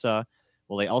La Russa,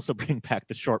 will they also bring back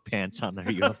the short pants on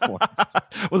their uniforms?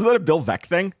 Wasn't that a Bill Veeck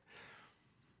thing?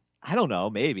 I don't know,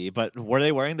 maybe. But were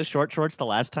they wearing the short shorts the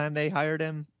last time they hired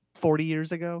him 40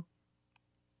 years ago?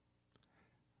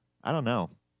 I don't know.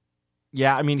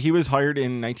 Yeah, I mean, he was hired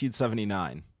in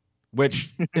 1979,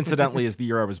 which incidentally is the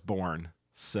year I was born.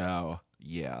 So,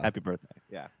 yeah. Happy birthday.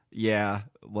 Yeah. Yeah,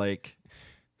 like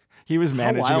he was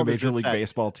managing a Major League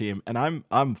Baseball team, and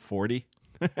I'm 40.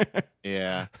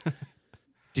 Yeah.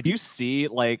 Did you see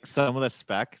some of the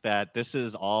spec that this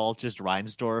is all just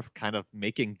Reinsdorf kind of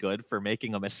making good for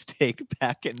making a mistake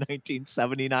back in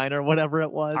 1979 or whatever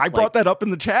it was? I brought that up in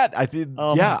the chat. I think,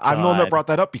 I'm the one that brought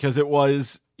that up because it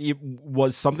was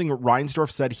something that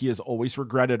Reinsdorf said he has always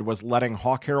regretted was letting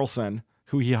Hawk Harrelson,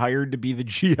 who he hired to be the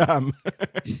GM,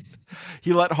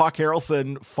 he let Hawk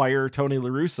Harrelson fire Tony La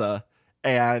Russa.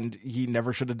 And he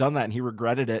never should have done that. And he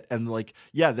regretted it. And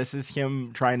this is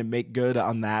him trying to make good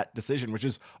on that decision, which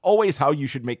is always how you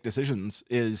should make decisions,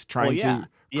 is trying to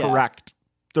correct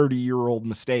 30-year-old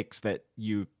mistakes that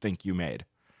you think you made.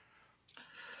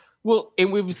 Well,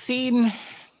 and we've seen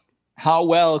how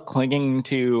well clinging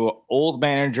to old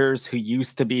managers who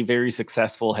used to be very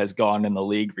successful has gone in the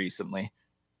league recently.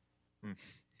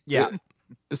 Yeah.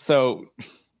 So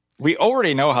we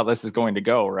already know how this is going to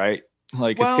go, right?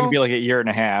 It's going to be a year and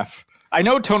a half. I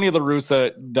know Tony La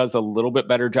Russa does a little bit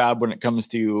better job when it comes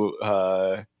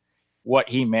to what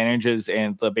he manages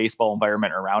and the baseball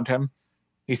environment around him.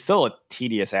 He's still a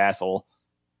tedious asshole.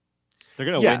 They're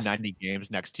going to win 90 games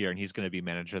next year, and he's going to be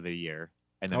manager of the year.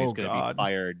 And then he's going to be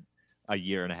fired a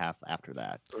year and a half after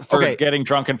that. For getting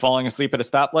drunk and falling asleep at a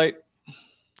stoplight?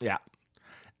 Yeah.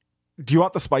 Do you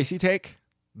want the spicy take?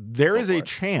 There is a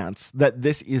chance that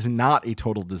this is not a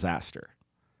total disaster.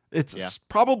 It's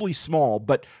probably small,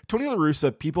 but Tony La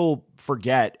Russa, people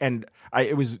forget, and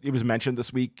it was mentioned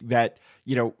this week that,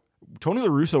 Tony La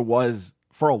Russa was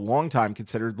for a long time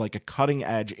considered a cutting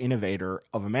edge innovator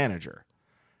of a manager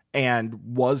and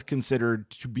was considered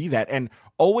to be that, and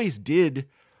always did,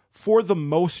 for the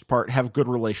most part, have good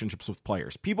relationships with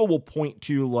players. People will point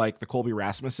to the Colby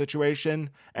Rasmus situation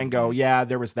and go, yeah,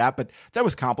 there was that, but that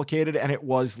was complicated. And it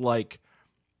was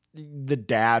the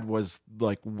dad was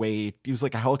he was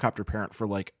a helicopter parent for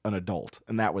an adult,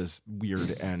 and that was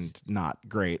weird and not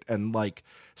great. And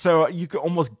so you could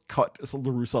almost cut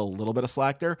La Russa a little bit of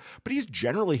slack there, but he's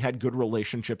generally had good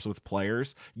relationships with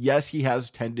players. Yes, he has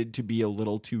tended to be a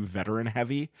little too veteran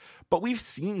heavy, but we've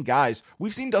seen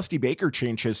Dusty Baker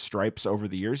change his stripes over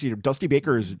the years. Dusty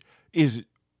Baker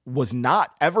was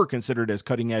not ever considered as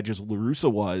cutting edge as La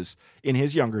Russa was in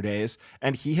his younger days,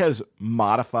 and he has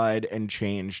modified and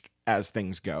changed as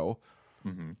things go.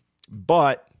 Mm-hmm.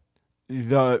 But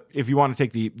if you want to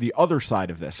take the other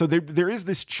side of this, so there is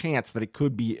this chance that it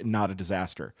could be not a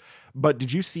disaster. But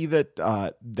did you see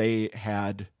that they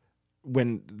had,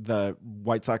 when the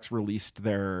White Sox released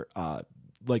their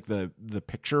the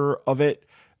picture of it,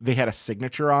 they had a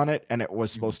signature on it, and it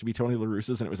was supposed to be Tony La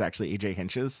Russa's, and it was actually AJ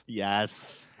Hinch's.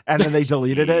 Yes. And then they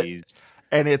deleted it.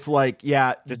 And it's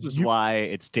this is why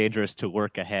it's dangerous to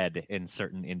work ahead in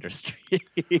certain industries.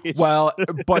 Well,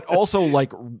 but also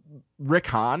Rick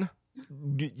Hahn,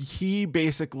 he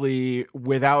basically,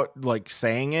 without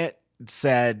saying it,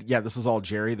 said, yeah, this is all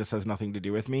Jerry. This has nothing to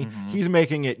do with me. Mm-hmm. He's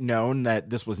making it known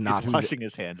that this was not washing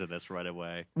his hands of this right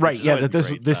away. Right. Yeah. That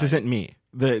this isn't me.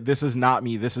 This is not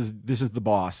me. This is the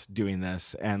boss doing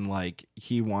this. And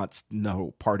he wants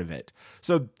no part of it.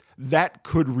 So that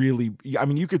could really,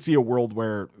 you could see a world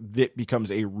where it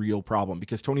becomes a real problem,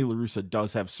 because Tony La Russa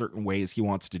does have certain ways he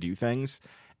wants to do things.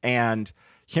 And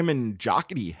him and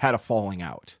Jocketty had a falling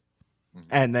out. Mm-hmm.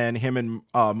 And then him and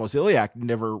Mozeliak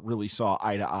never really saw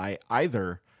eye to eye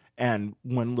either. And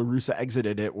when La Russa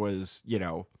exited, it was,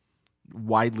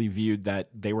 widely viewed that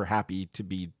they were happy to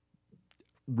be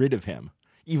rid of him.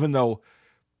 even though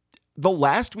the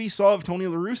last we saw of Tony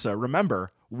La Russa,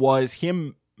 remember, was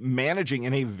him managing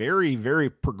in a very, very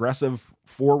progressive,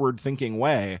 forward-thinking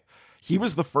way. He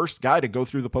was the first guy to go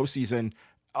through the postseason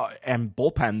and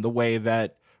bullpen the way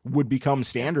that would become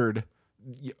standard,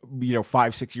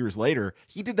 5-6 years later.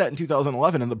 He did that in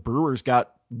 2011, and the Brewers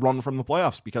got run from the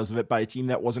playoffs because of it by a team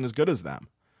that wasn't as good as them.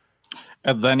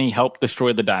 And then he helped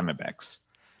destroy the Diamondbacks.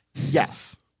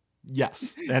 Yes.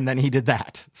 And then he did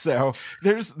that. So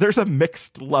there's a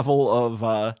mixed level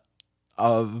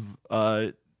of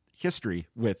history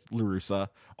with La Russa,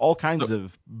 all kinds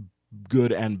of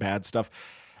good and bad stuff.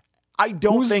 I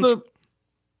don't think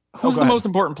who's the most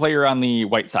important player on the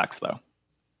White Sox, though,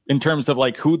 in terms of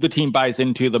like who the team buys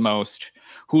into the most,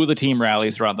 who the team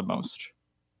rallies around the most.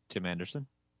 Tim Anderson.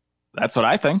 That's what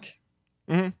I think.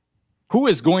 Mm-hmm. Who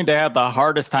is going to have the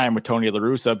hardest time with Tony La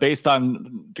Russa, based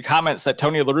on the comments that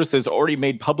Tony La Russa has already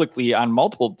made publicly on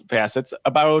multiple facets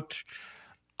about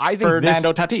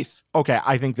Fernando Tatis? Okay,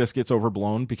 I think this gets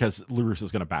overblown because La Russa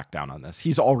is going to back down on this.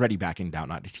 He's already backing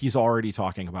down on it. He's already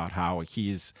talking about how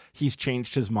he's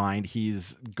changed his mind.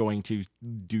 He's going to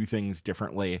do things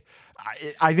differently.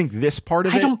 I think this part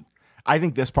of I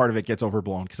think this part of it gets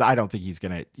overblown because I don't think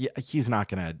he's not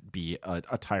gonna be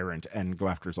a tyrant and go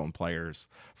after his own players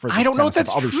for this I don't know if stuff.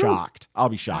 that's I'll be true. shocked. I'll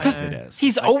be shocked if it is.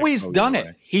 He's always done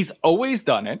it. He's always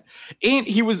done it. And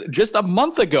he was just a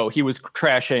month ago, he was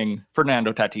trashing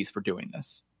Fernando Tatis for doing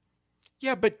this.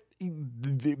 Yeah, but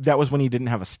that was when he didn't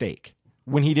have a stake.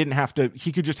 When he didn't have to,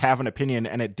 he could just have an opinion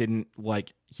and he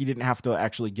didn't have to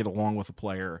actually get along with a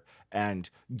player and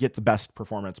get the best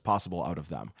performance possible out of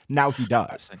them. Now he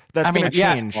does. That's going to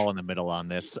change. All in the middle on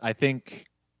this. I think,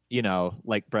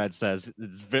 like Brad says,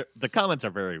 the comments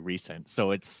are very recent.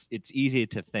 So it's easy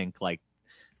to think like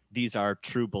these are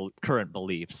true current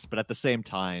beliefs. But at the same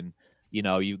time,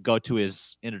 you go to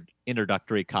his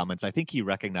introductory comments. I think he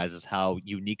recognizes how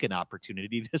unique an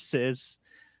opportunity this is.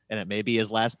 And it may be his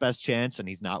last best chance, and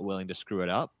he's not willing to screw it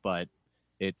up. But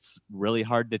it's really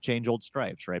hard to change old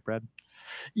stripes, right, Brad?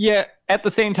 Yeah. At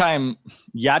the same time,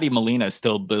 Yadi Molina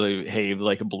still behaved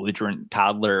like a belligerent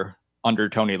toddler under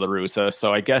Tony La Russa.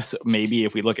 So I guess maybe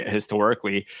if we look at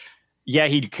historically, yeah,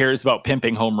 he cares about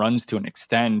pimping home runs to an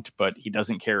extent, but he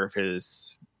doesn't care if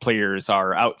his players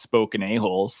are outspoken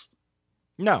a-holes.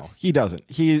 No, he doesn't.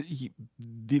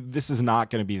 This is not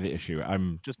going to be the issue.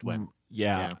 Just win.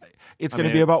 Yeah. It's going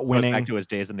to be about winning. Back to his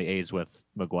days in the A's with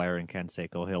McGuire and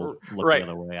Canseco, he'll look the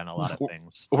other way on a lot of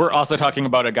things. We're also talking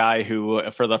about a guy who,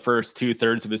 for the first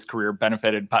 2/3 of his career,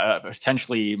 benefited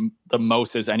potentially the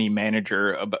most as any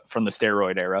manager from the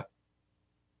steroid era.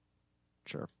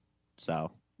 Sure.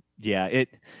 So, yeah,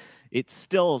 it's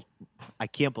still, I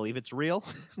can't believe it's real,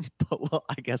 but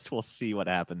I guess we'll see what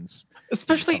happens.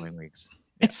 Especially, in the coming weeks.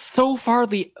 It's so far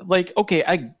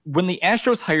when the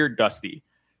Astros hired Dusty,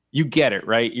 you get it,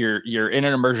 right? You're in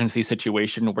an emergency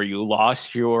situation where you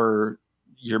lost your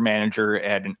manager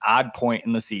at an odd point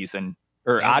in the season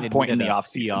or odd point in the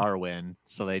offseason. PR win,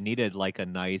 so they needed like a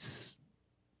nice,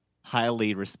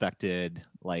 highly respected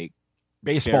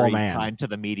baseball man, kind to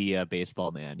the media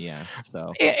baseball man. Yeah.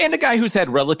 So and a guy who's had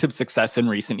relative success in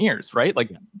recent years, right?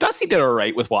 Dusty did all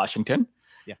right with Washington.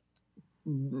 Yeah.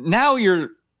 Now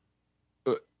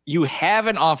you have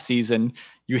an off season.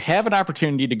 You have an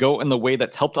opportunity to go in the way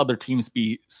that's helped other teams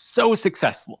be so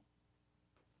successful.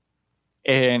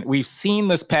 And we've seen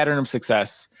this pattern of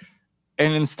success.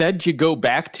 And instead you go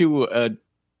back to a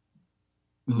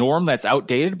norm that's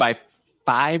outdated by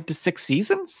 5 to 6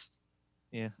 seasons.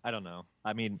 Yeah, I don't know.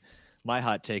 I mean, my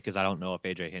hot take is I don't know if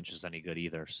AJ Hinch is any good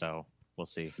either. So we'll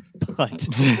see. But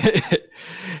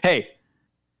hey,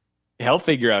 he'll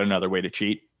figure out another way to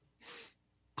cheat.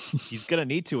 He's going to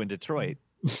need to in Detroit.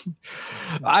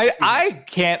 I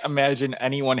can't imagine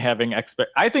anyone having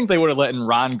I think they would have let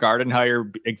Ron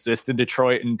Gardenhire exist in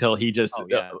Detroit until he just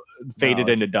faded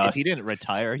into dust. If he didn't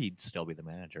retire, he'd still be the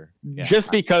manager. Yeah,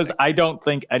 just because I don't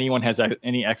think anyone has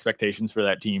any expectations for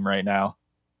that team right now.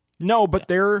 No, but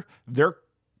they're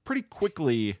pretty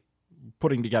quickly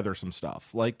putting together some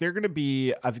stuff. I think they're going to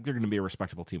be a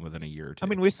respectable team within a year or two. I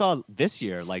mean, we saw this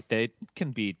year, they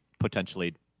can be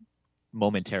potentially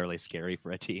momentarily scary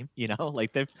for a team,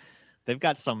 they've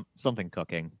got something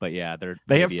cooking, but yeah,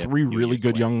 they have 3 really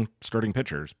good young starting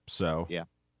pitchers. So yeah,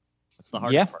 that's the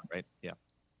hardest part, right? Yeah.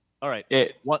 All right.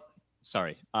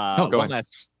 Sorry. One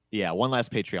last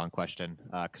Patreon question,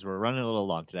 because we're running a little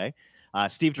long today.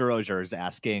 Steve DeRozier is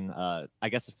asking, I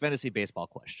guess, a fantasy baseball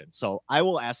question. So I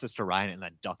will ask this to Ryan and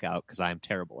then duck out because I'm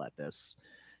terrible at this.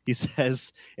 He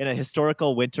says, in a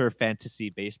historical winter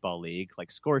fantasy baseball league like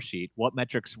Score Sheet, what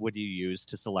metrics would you use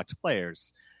to select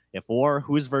players? If War,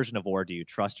 whose version of War do you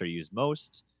trust or use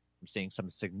most? I'm seeing some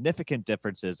significant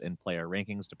differences in player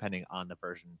rankings depending on the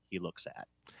version he looks at.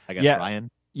 I guess,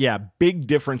 Ryan? Yeah, big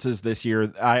differences this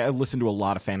year. I listen to a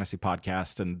lot of fantasy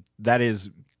podcasts, and that is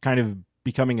kind of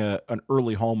becoming an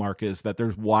early hallmark, is that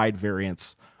there's wide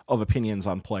variance of opinions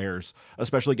on players,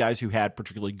 especially guys who had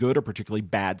particularly good or particularly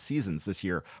bad seasons this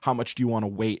year. How much do you want to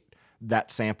weight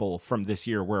that sample from this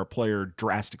year where a player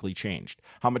drastically changed?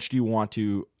 How much do you want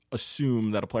to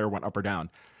assume that a player went up or down?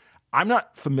 I'm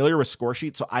not familiar with score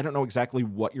sheets, so I don't know exactly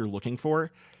what you're looking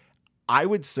for. I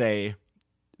would say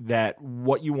that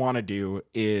what you want to do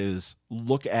is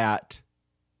look at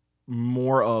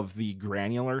more of the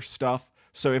granular stuff.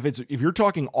 So if you're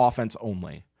talking offense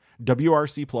only,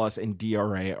 WRC plus and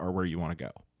DRA are where you want to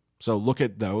go. So look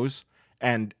at those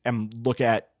and look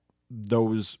at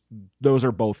those. Those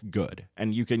are both good,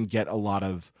 and you can get a lot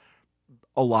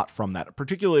from that.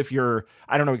 Particularly if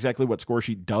I don't know exactly what score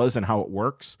sheet does and how it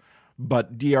works,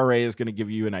 but DRA is going to give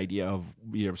you an idea of,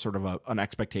 sort of an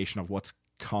expectation of what's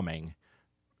coming,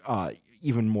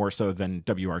 even more so than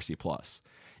WRC plus.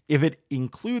 If it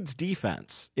includes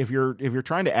defense, if you're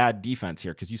trying to add defense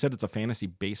here, because you said it's a fantasy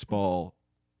baseball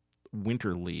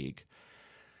winter league,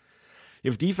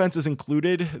 if defense is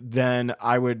included, then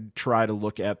I would try to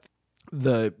look at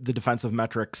the defensive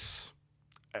metrics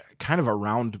kind of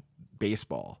around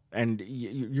baseball, and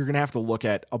you're going to have to look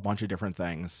at a bunch of different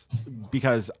things,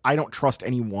 because I don't trust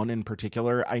any one in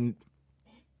particular.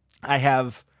 I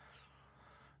have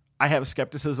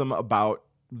skepticism about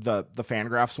the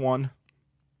Fangraphs one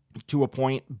to a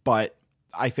point, but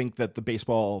I think that the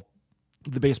baseball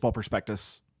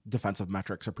prospectus defensive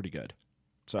metrics are pretty good.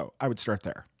 So I would start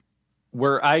there.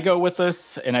 Where I go with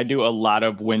this, and I do a lot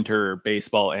of winter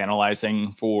baseball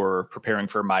analyzing for preparing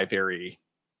for my very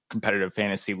competitive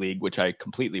fantasy league, which I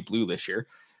completely blew this year.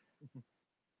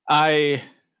 I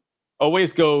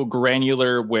always go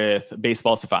granular with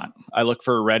Baseball Savant. I look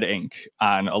for red ink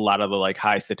on a lot of the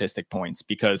high statistic points,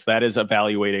 because that is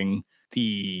evaluating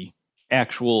the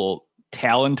actual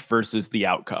talent versus the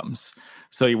outcomes.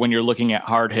 So when you're looking at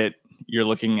hard hit, you're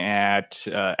looking at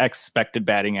expected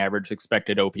batting average,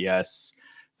 expected OPS,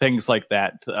 things like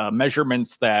that.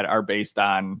 Measurements that are based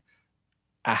on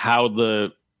how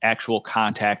the actual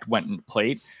contact went in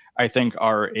plate, I think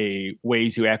are a way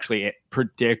to actually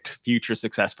predict future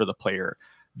success for the player,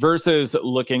 versus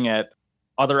looking at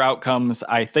other outcomes.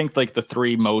 I think the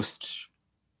three most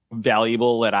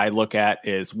valuable that I look at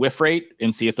is whiff rate,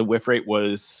 and see if the whiff rate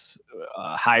was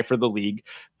high for the league.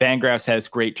 Fangraphs has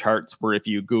great charts where if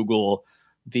you Google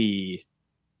the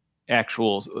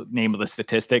actual name of the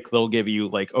statistic, they'll give you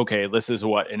okay, this is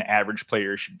what an average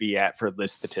player should be at for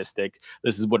this statistic.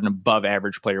 This is what an above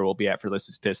average player will be at for this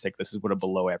statistic. This is what a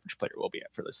below average player will be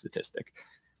at for this statistic.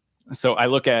 So I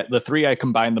look at the three I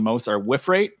combine the most are whiff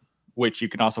rate, which you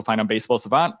can also find on Baseball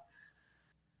Savant,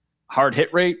 hard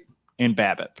hit rate, and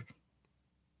BABIP.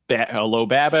 A low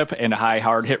BABIP and a high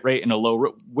hard hit rate and a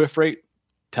low whiff rate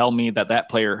tell me that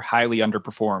player highly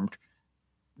underperformed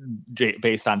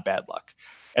based on bad luck.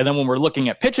 And then when we're looking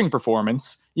at pitching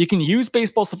performance, you can use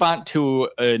Baseball Savant to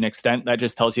an extent. That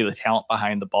just tells you the talent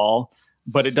behind the ball,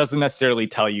 but it doesn't necessarily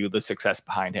tell you the success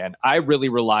behind hand. I really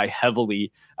rely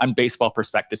heavily on baseball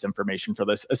prospectus information for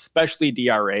this, especially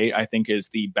DRA, I think is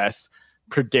the best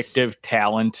predictive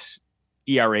talent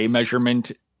ERA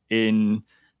measurement in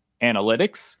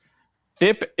analytics.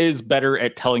 FIP is better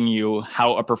at telling you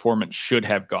how a performance should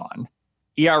have gone.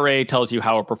 ERA tells you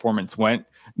how a performance went.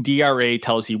 DRA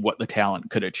tells you what the talent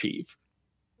could achieve.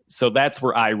 So that's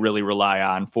where I really rely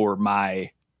on for my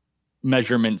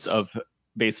measurements of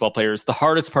baseball players. The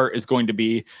hardest part is going to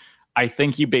be, I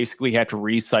think you basically have to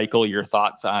recycle your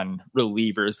thoughts on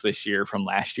relievers this year from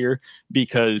last year,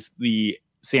 because the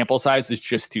sample size is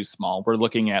just too small. We're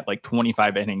looking at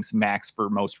 25 innings max for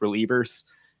most relievers,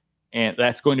 and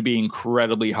that's going to be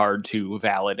incredibly hard to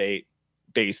validate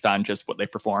based on just what they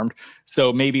performed.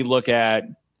 So maybe look at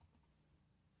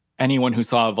anyone who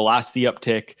saw a velocity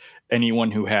uptick, anyone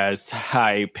who has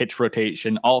high pitch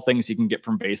rotation, all things you can get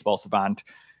from Baseball Savant.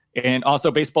 And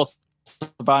also Baseball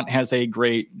Savant has a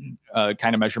great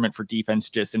kind of measurement for defense,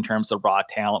 just in terms of raw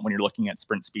talent when you're looking at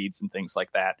sprint speeds and things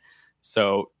like that.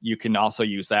 So you can also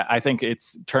use that. I think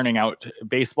it's turning out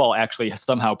baseball actually has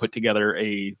somehow put together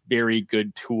a very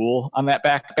good tool on that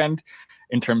back end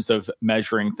in terms of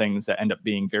measuring things that end up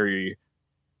being very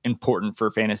important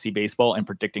for fantasy baseball and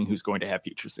predicting who's going to have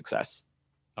future success.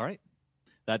 All right.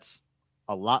 That's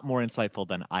a lot more insightful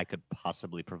than I could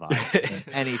possibly provide in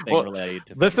anything Well, related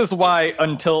to this is fantasy why baseball.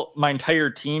 until my entire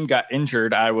team got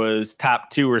injured, I was top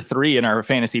 2 or 3 in our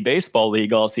fantasy baseball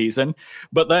league all season.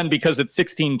 But then because it's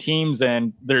 16 teams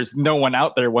and there's no one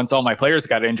out there once all my players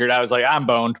got injured, I was like, I'm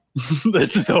boned.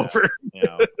 This is over. You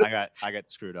know, I got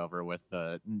screwed over with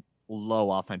the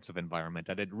low offensive environment.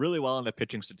 I did really well in the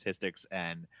pitching statistics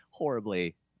and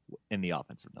horribly in the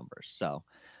offensive numbers. So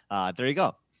there you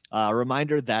go.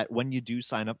 Reminder that when you do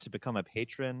sign up to become a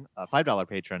patron, a $5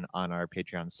 patron on our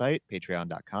Patreon site,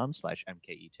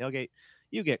 patreon.com/MKE tailgate,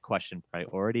 you get question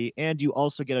priority, and you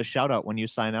also get a shout out when you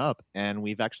sign up. And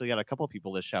we've actually got a couple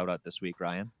people to shout out this week,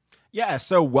 Ryan. Yeah,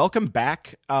 so welcome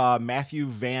back, Matthew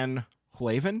Van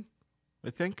Hlaven, I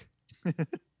think.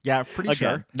 Yeah, pretty Again,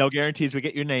 sure. no guarantees we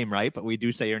get your name right, but we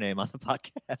do say your name on the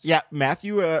podcast. Yeah,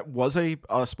 Matthew was a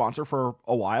sponsor for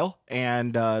a while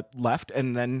and left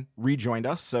and then rejoined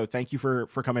us. So thank you for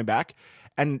coming back.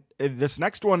 And this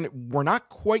next one, we're not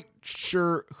quite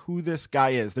sure who this guy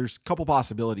is. There's a couple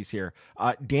possibilities here.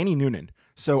 Danny Noonan.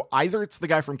 So either it's the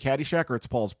guy from Caddyshack or it's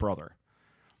Paul's brother.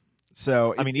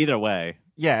 So I mean, either way,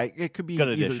 yeah, it could be good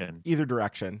addition. either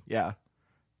direction. Yeah.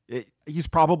 He's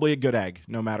probably a good egg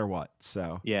no matter what.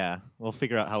 So yeah, we'll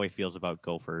figure out how he feels about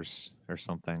Gophers or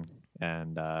something,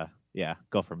 and yeah,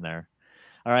 go from there.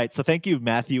 All right, so thank you,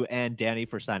 Matthew and Danny,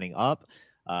 for signing up.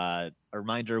 A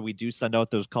reminder, we do send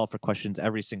out those call for questions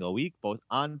every single week, both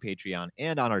on Patreon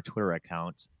and on our Twitter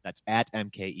account. That's at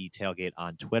MKE Tailgate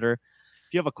on Twitter.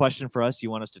 If you have a question for us you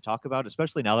want us to talk about,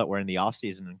 especially now that we're in the off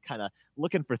season and kind of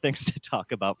looking for things to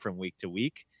talk about from week to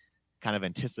week, kind of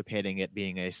anticipating it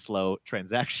being a slow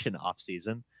transaction off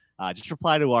season, just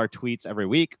reply to our tweets every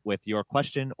week with your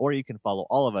question, or you can follow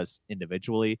all of us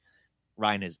individually.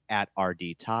 Ryan is at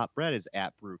RD Top, Brett is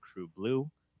at Brew Crew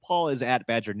Blue, Paul is at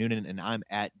Badger Noonan, and I'm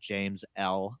at James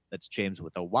L. That's James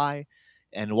with a Y.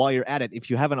 And while you're at it, if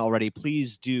you haven't already,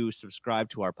 please do subscribe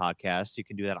to our podcast. You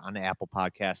can do that on Apple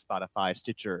Podcasts, Spotify,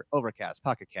 Stitcher, Overcast,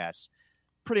 Pocket Casts,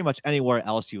 pretty much anywhere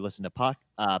else you listen to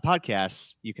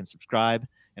podcasts, you can subscribe.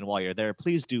 And while you're there,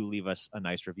 please do leave us a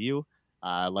nice review.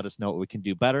 Let us know what we can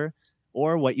do better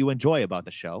or what you enjoy about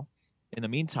the show. In the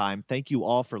meantime, thank you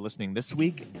all for listening this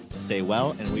week. Stay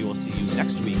well, and we will see you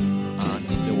next week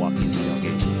on Milwaukee.